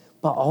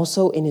 but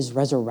also in his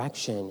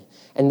resurrection.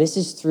 And this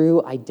is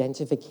through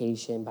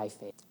identification by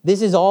faith.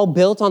 This is all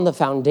built on the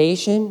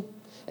foundation.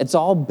 It's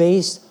all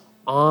based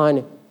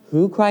on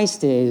who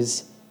Christ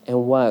is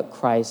and what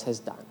Christ has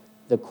done.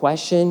 The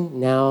question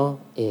now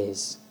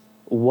is,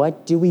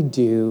 what do we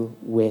do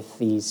with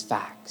these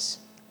facts?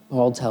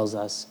 Paul tells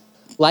us,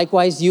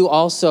 likewise, you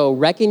also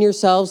reckon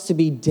yourselves to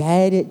be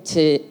dead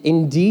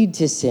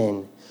to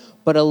sin,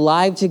 but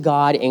alive to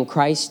God in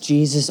Christ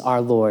Jesus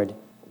our Lord.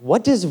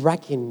 What does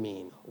reckon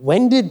mean?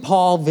 When did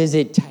Paul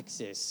visit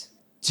Texas?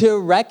 To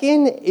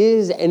reckon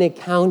is an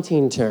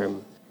accounting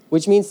term,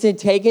 which means to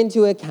take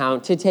into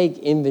account, to take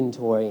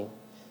inventory.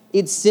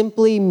 It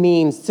simply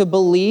means to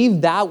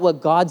believe that what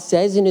God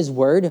says in his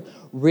word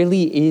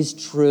really is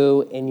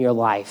true in your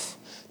life,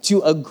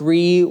 to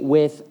agree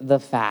with the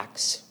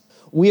facts.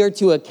 We are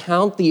to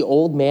account the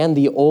old man,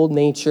 the old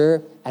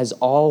nature, as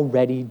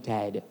already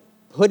dead.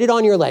 Put it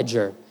on your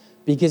ledger,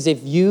 because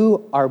if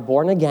you are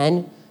born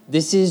again,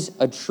 this is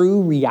a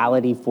true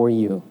reality for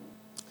you.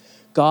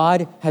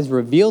 God has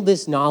revealed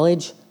this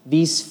knowledge,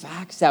 these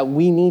facts that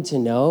we need to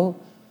know.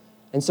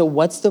 And so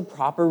what's the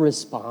proper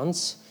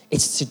response?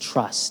 It's to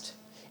trust.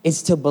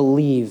 It's to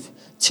believe,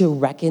 to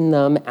reckon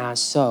them as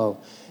so.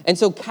 And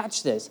so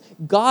catch this.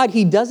 God,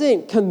 he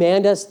doesn't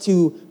command us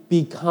to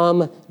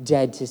become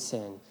dead to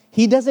sin.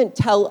 He doesn't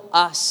tell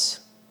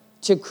us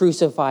to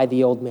crucify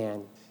the old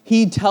man.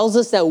 He tells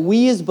us that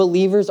we as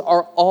believers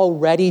are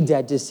already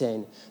dead to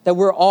sin, that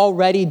we're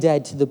already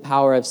dead to the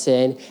power of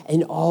sin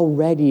and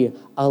already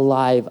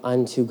alive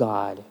unto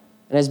God.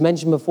 And as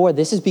mentioned before,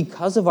 this is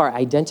because of our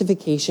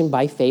identification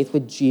by faith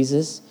with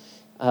Jesus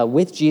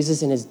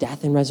in his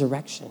death and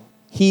resurrection.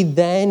 He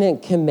then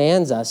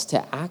commands us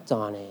to act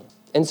on it.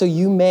 And so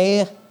you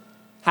may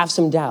have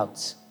some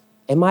doubts.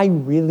 Am I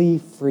really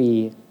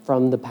free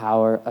from the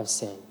power of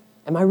sin?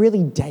 Am I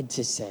really dead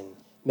to sin?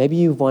 Maybe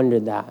you've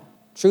wondered that.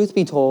 Truth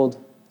be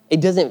told,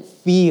 it doesn't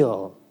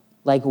feel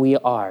like we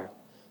are,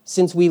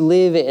 since we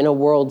live in a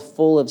world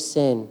full of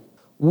sin.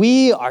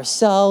 We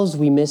ourselves,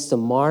 we miss the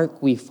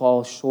mark. We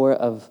fall short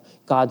of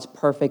God's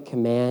perfect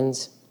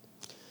commands.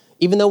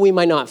 Even though we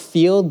might not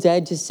feel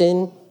dead to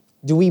sin,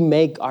 do we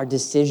make our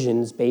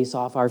decisions based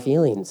off our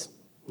feelings?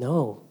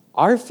 No.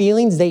 Our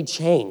feelings, they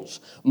change.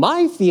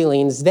 My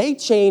feelings, they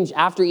change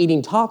after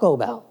eating Taco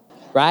Bell,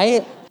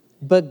 right?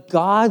 But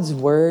God's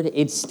word,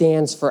 it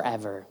stands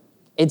forever.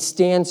 It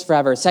stands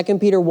forever. 2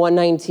 Peter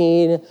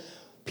 1:19,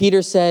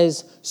 Peter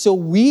says, so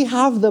we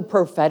have the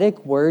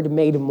prophetic word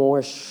made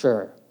more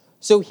sure.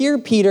 So here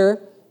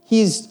Peter,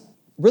 he's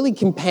really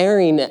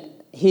comparing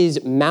his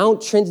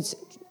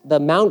the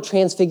Mount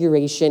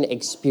Transfiguration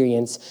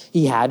experience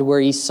he had,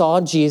 where he saw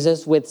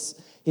Jesus with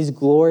his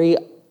glory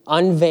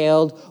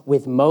unveiled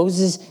with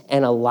Moses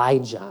and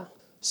Elijah.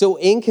 So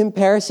in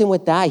comparison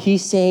with that,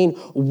 he's saying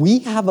we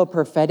have a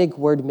prophetic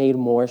word made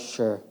more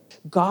sure.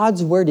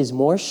 God's word is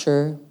more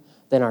sure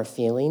than our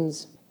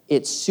feelings.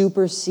 It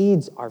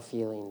supersedes our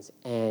feelings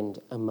and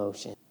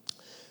emotion.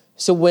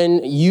 So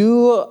when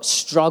you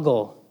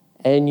struggle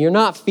and you're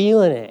not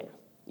feeling it,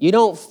 you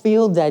don't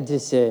feel dead to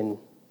sin,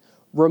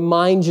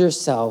 remind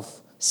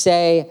yourself,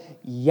 say,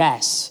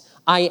 yes,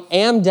 I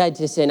am dead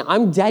to sin.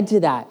 I'm dead to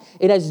that.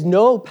 It has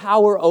no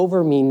power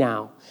over me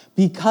now.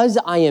 Because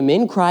I am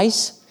in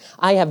Christ,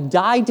 I have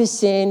died to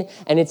sin,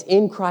 and it's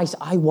in Christ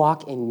I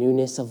walk in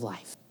newness of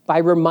life. By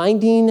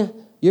reminding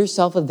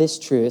yourself of this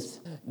truth,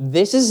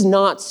 this is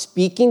not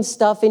speaking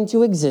stuff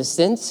into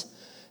existence.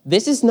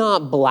 This is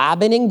not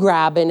blabbing and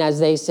grabbing, as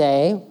they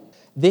say.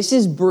 This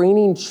is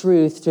bringing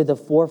truth to the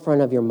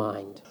forefront of your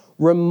mind.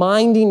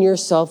 Reminding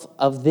yourself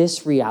of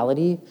this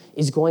reality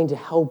is going to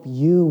help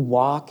you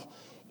walk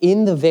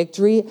in the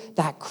victory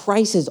that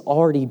Christ has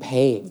already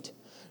paved,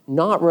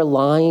 not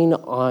relying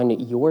on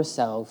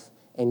yourself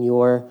and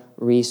your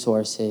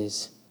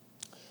resources.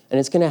 And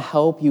it's going to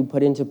help you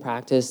put into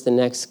practice the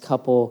next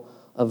couple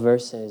of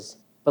verses.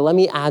 But let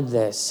me add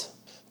this.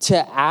 To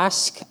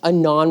ask a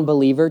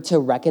non-believer to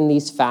reckon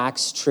these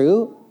facts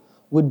true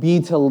would be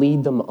to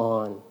lead them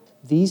on.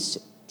 These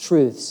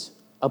truths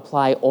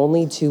apply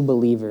only to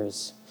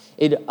believers.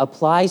 It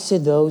applies to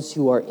those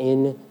who are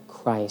in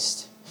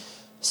Christ.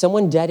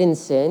 Someone dead in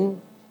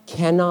sin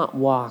cannot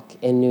walk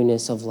in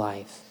newness of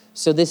life.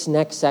 So this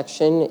next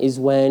section is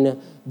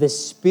when the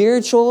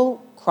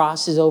spiritual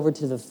crosses over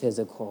to the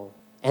physical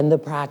and the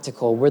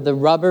practical, where the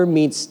rubber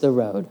meets the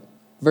road.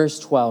 Verse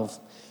 12,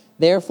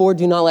 Therefore,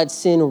 do not let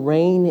sin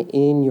reign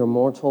in your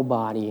mortal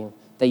body,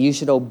 that you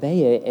should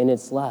obey it in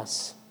its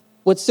lusts.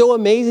 What's so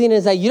amazing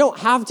is that you don't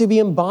have to be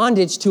in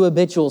bondage to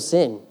habitual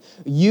sin.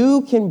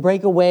 You can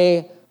break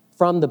away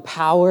from the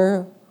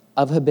power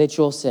of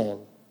habitual sin.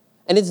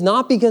 And it's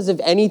not because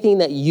of anything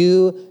that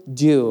you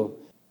do.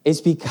 It's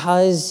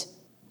because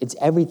it's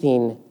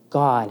everything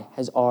God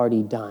has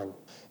already done.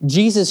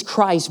 Jesus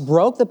Christ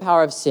broke the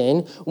power of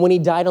sin when he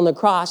died on the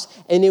cross,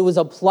 and it was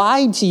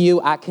applied to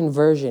you at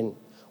conversion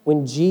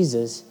when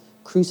Jesus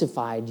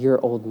crucified your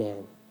old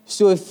man.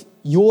 So if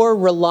you're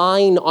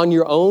relying on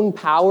your own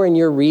power and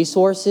your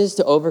resources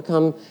to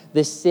overcome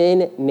the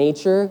sin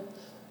nature,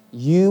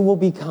 you will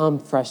become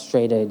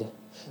frustrated.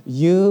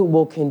 You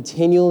will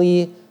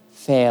continually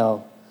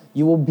fail.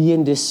 You will be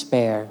in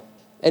despair.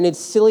 And it's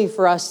silly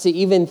for us to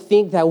even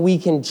think that we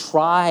can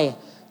try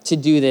to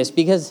do this,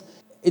 because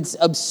it's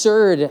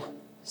absurd,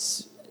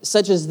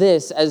 such as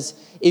this, as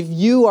if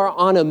you are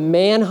on a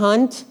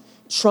manhunt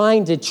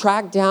trying to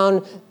track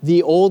down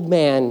the old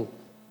man,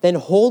 then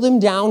hold him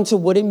down to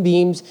wooden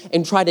beams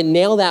and try to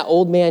nail that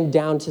old man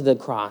down to the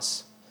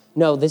cross.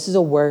 No, this is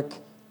a work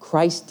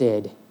Christ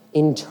did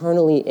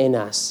internally in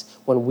us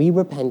when we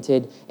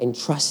repented and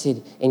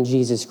trusted in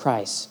Jesus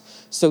Christ.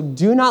 So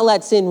do not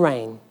let sin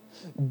reign.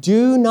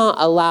 Do not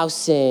allow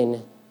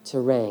sin to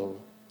reign.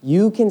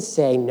 You can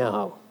say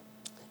no.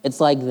 It's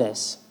like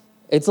this.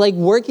 It's like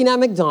working at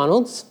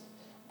McDonald's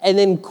and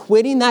then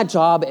quitting that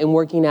job and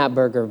working at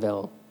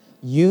Burgerville.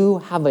 You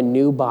have a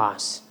new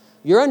boss.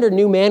 You're under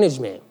new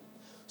management.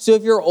 So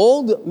if your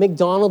old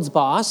McDonald's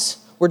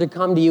boss were to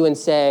come to you and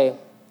say,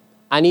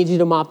 I need you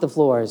to mop the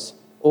floors,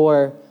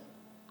 or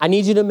I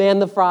need you to man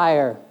the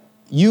fryer,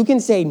 you can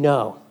say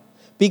no,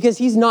 because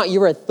he's not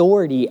your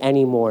authority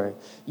anymore.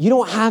 You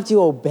don't have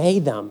to obey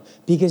them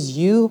because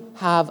you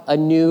have a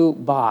new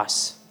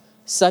boss.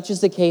 Such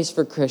is the case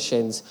for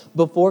Christians.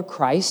 Before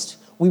Christ,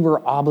 we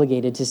were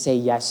obligated to say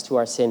yes to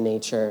our sin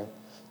nature,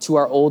 to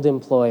our old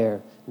employer.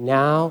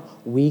 Now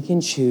we can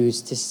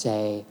choose to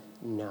say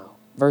no.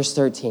 Verse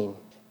 13,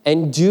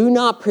 and do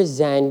not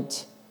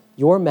present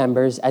your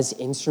members as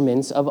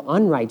instruments of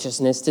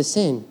unrighteousness to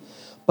sin,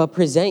 but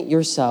present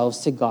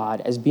yourselves to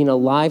God as being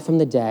alive from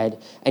the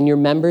dead, and your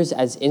members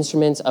as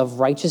instruments of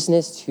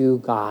righteousness to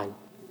God.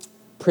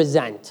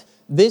 Present.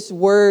 This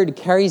word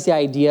carries the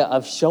idea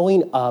of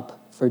showing up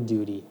for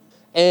duty.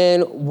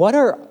 And what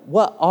are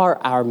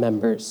our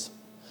members?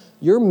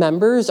 Your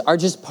members are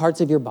just parts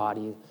of your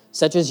body,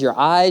 such as your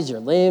eyes,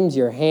 your limbs,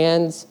 your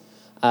hands,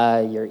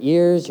 your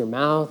ears, your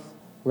mouth,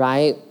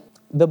 right?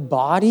 The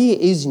body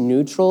is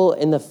neutral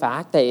in the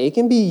fact that it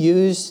can be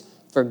used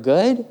for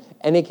good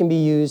and it can be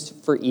used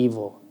for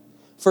evil.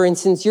 For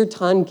instance, your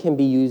tongue can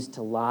be used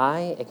to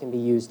lie, it can be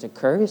used to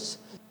curse,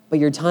 but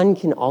your tongue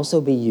can also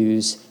be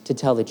used to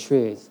tell the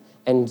truth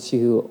and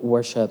to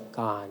worship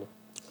God.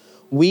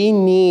 We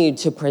need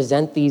to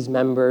present these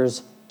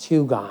members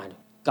to God.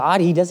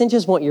 God, he doesn't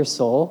just want your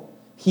soul,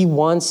 he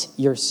wants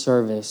your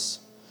service.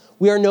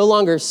 We are no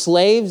longer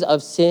slaves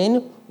of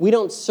sin. We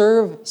don't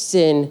serve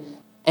sin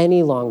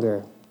any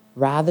longer.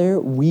 Rather,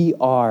 we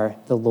are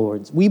the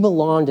Lord's. We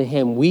belong to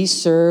him. We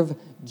serve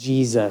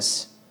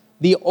Jesus.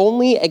 The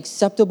only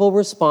acceptable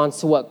response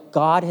to what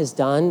God has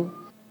done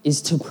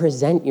is to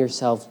present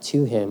yourself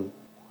to him.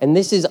 And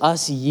this is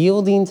us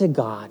yielding to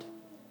God,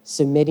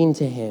 submitting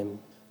to him.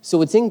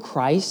 So it's in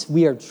Christ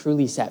we are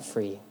truly set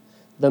free.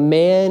 The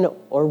man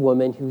or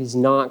woman who is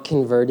not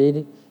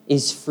converted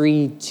is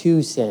free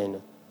to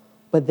sin,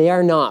 but they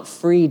are not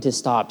free to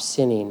stop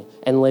sinning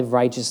and live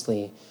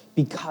righteously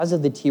because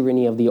of the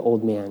tyranny of the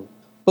old man.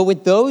 But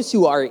with those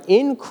who are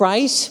in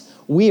Christ,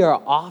 we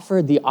are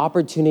offered the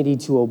opportunity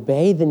to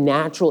obey the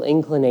natural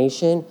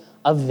inclination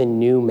of the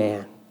new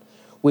man,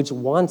 which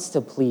wants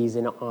to please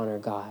and honor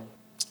God.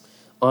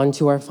 On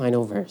to our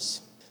final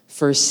verse.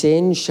 For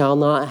sin shall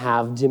not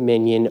have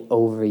dominion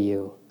over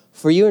you,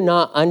 for you are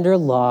not under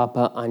law,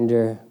 but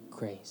under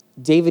grace.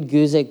 David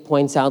Guzik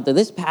points out that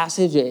this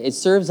passage, it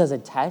serves as a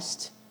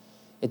test,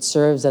 it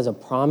serves as a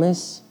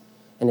promise,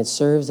 and it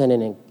serves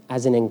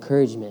as an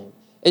encouragement.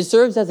 It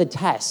serves as a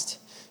test.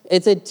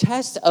 It's a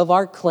test of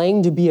our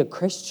claim to be a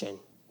Christian.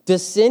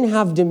 Does sin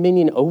have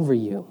dominion over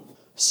you?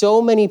 So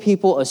many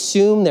people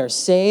assume they're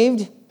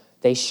saved.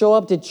 They show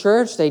up to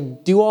church. They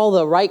do all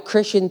the right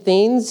Christian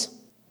things.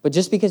 But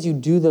just because you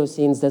do those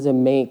things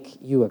doesn't make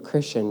you a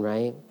Christian,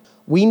 right?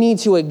 We need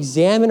to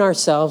examine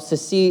ourselves to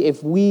see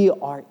if we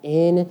are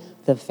in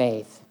the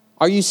faith.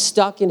 Are you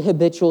stuck in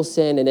habitual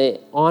sin and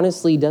it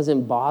honestly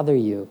doesn't bother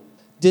you?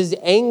 Does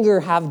anger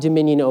have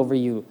dominion over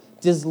you?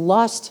 Does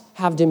lust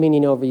have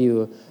dominion over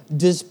you?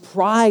 Does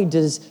pride,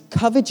 does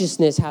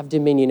covetousness have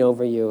dominion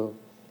over you?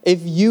 If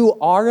you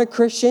are a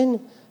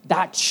Christian,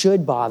 that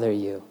should bother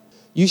you.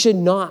 You should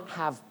not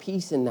have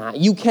peace in that.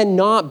 You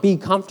cannot be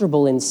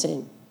comfortable in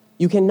sin.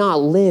 You cannot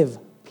live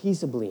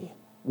peaceably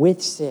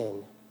with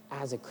sin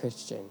as a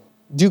Christian.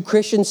 Do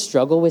Christians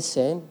struggle with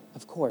sin?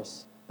 Of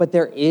course. But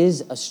there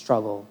is a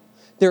struggle.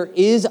 There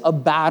is a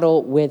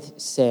battle with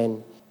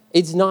sin.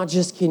 It's not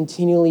just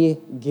continually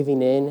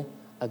giving in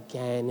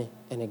again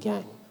and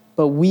again.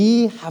 But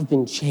we have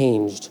been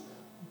changed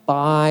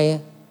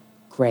by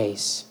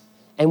grace.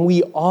 And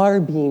we are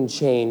being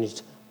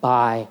changed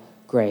by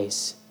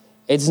grace.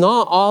 It's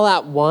not all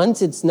at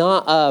once. It's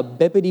not a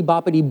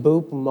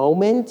bippity-boppity-boop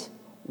moment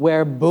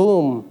where,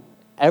 boom,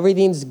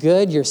 everything's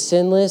good, you're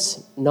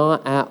sinless.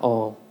 Not at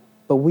all.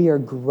 But we are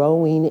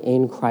growing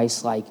in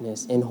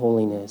Christ-likeness, in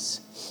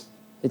holiness.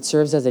 It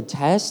serves as a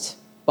test,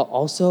 but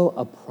also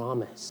a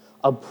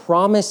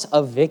promise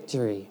of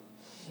victory.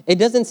 It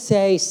doesn't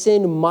say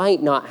sin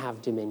might not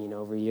have dominion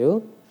over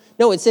you.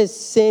 No, it says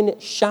sin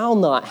shall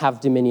not have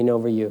dominion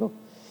over you.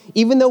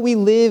 Even though we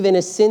live in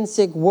a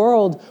sin-sick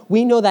world,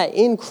 we know that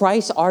in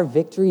Christ our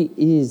victory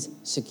is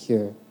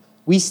secure.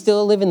 We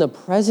still live in the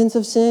presence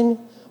of sin,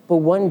 but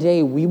one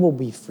day we will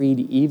be freed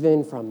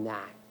even from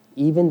that,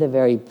 even the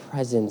very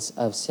presence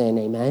of sin.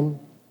 Amen?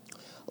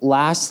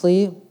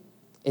 Lastly,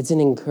 it's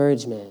an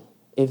encouragement.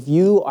 If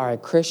you are a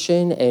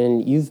Christian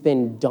and you've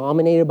been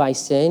dominated by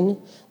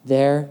sin,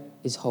 there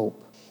is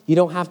hope. You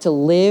don't have to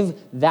live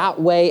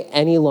that way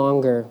any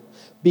longer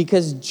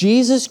because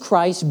Jesus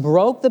Christ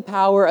broke the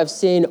power of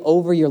sin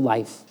over your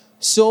life.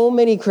 So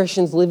many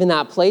Christians live in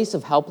that place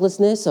of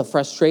helplessness, of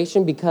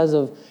frustration because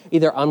of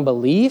either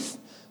unbelief,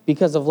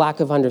 because of lack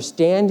of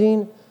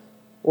understanding,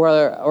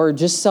 or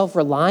just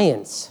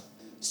self-reliance.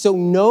 So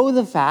know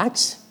the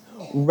facts,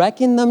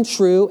 reckon them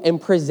true,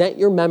 and present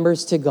your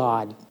members to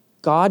God.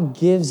 God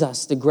gives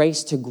us the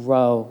grace to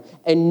grow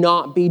and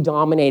not be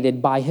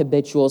dominated by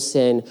habitual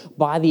sin,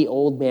 by the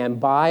old man,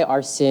 by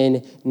our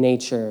sin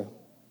nature.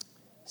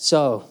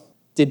 So,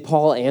 did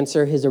Paul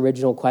answer his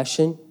original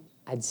question?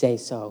 I'd say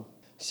so.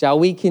 Shall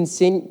we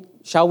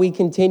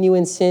continue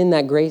in sin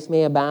that grace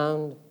may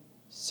abound?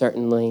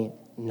 Certainly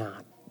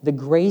not. The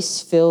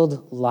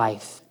grace-filled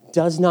life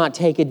does not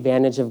take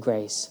advantage of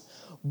grace,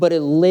 but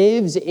it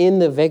lives in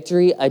the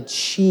victory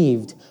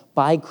achieved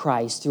by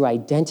Christ through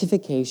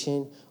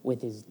identification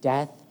with his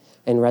death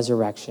and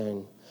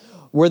resurrection.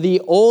 Where the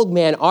old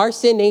man, our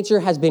sin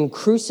nature, has been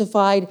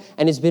crucified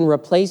and has been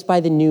replaced by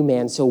the new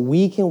man so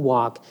we can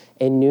walk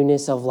in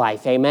newness of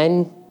life.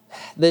 Amen?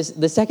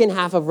 The second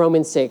half of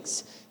Romans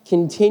 6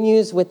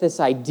 continues with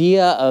this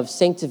idea of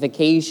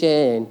sanctification,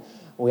 and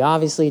we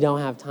obviously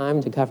don't have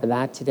time to cover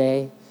that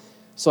today.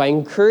 So I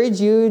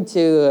encourage you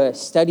to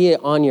study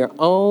it on your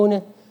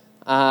own.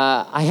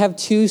 I have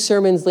 2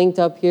 sermons linked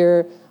up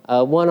here.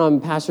 One on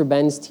Pastor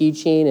Ben's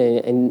teaching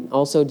and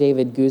also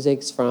David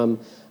Guzik's from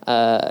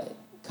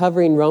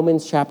covering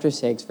Romans chapter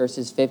 6,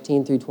 verses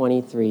 15 through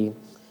 23.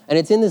 And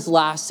it's in this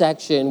last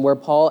section where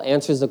Paul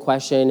answers the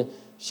question,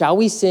 shall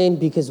we sin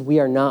because we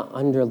are not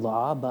under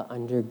law but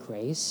under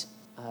grace?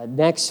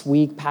 Next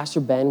week, Pastor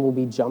Ben will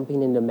be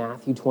jumping into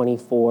Matthew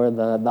 24,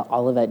 the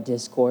Olivet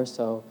Discourse,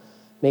 so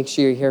make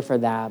sure you're here for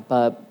that.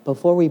 But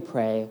before we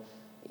pray,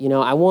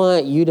 I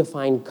want you to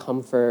find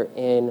comfort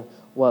in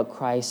what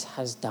Christ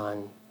has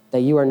done,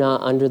 that you are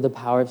not under the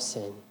power of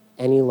sin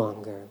any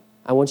longer.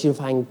 I want you to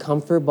find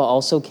comfort, but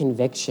also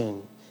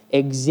conviction.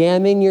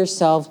 Examine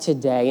yourself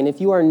today. And if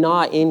you are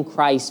not in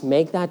Christ,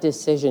 make that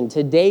decision.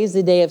 Today is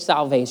the day of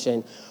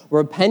salvation.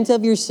 Repent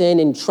of your sin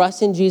and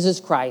trust in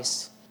Jesus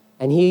Christ.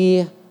 And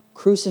he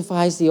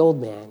crucifies the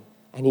old man,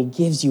 and he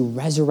gives you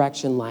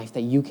resurrection life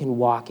that you can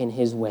walk in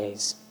his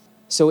ways.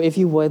 So if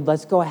you would,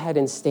 let's go ahead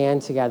and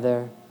stand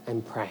together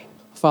and pray.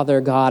 Father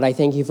God, I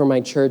thank you for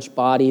my church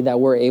body that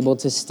we're able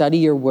to study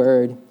your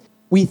word.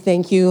 We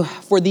thank you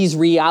for these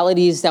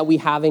realities that we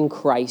have in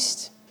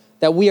Christ,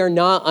 that we are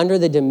not under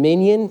the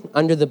dominion,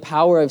 under the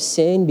power of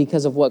sin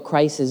because of what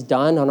Christ has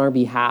done on our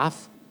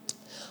behalf.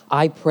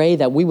 I pray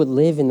that we would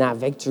live in that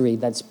victory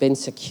that's been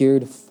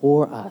secured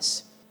for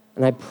us.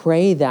 And I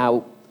pray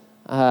that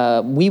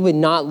we would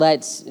not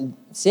let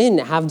sin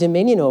have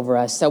dominion over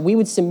us, that we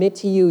would submit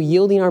to you,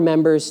 yielding our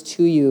members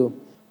to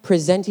you,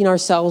 presenting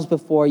ourselves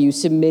before you,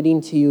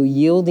 submitting to you,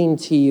 yielding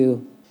to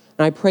you.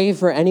 And I pray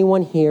for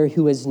anyone here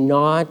who has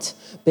not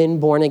been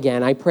born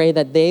again. I pray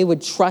that they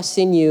would trust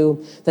in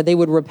you, that they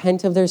would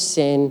repent of their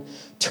sin,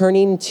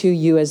 turning to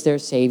you as their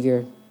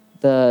Savior,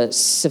 the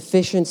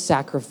sufficient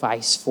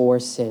sacrifice for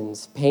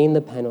sins, paying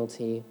the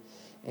penalty,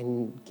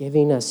 and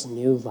giving us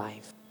new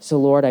life. So,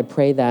 Lord, I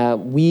pray that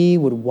we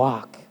would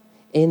walk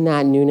in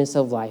that newness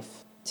of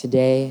life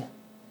today,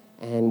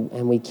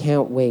 and we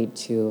can't wait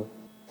to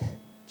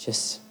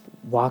just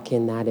walk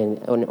in that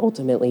and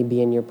ultimately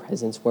be in your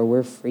presence where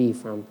we're free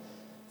from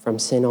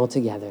sin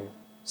altogether.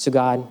 So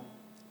God,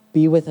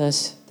 be with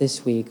us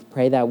this week.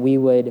 Pray that we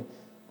would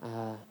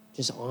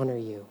just honor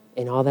you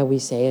in all that we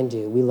say and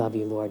do. We love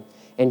you, Lord.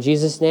 In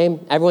Jesus' name,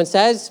 everyone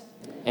says,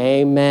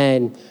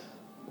 amen.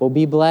 Well,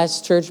 be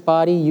blessed, church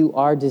body. You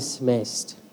are dismissed.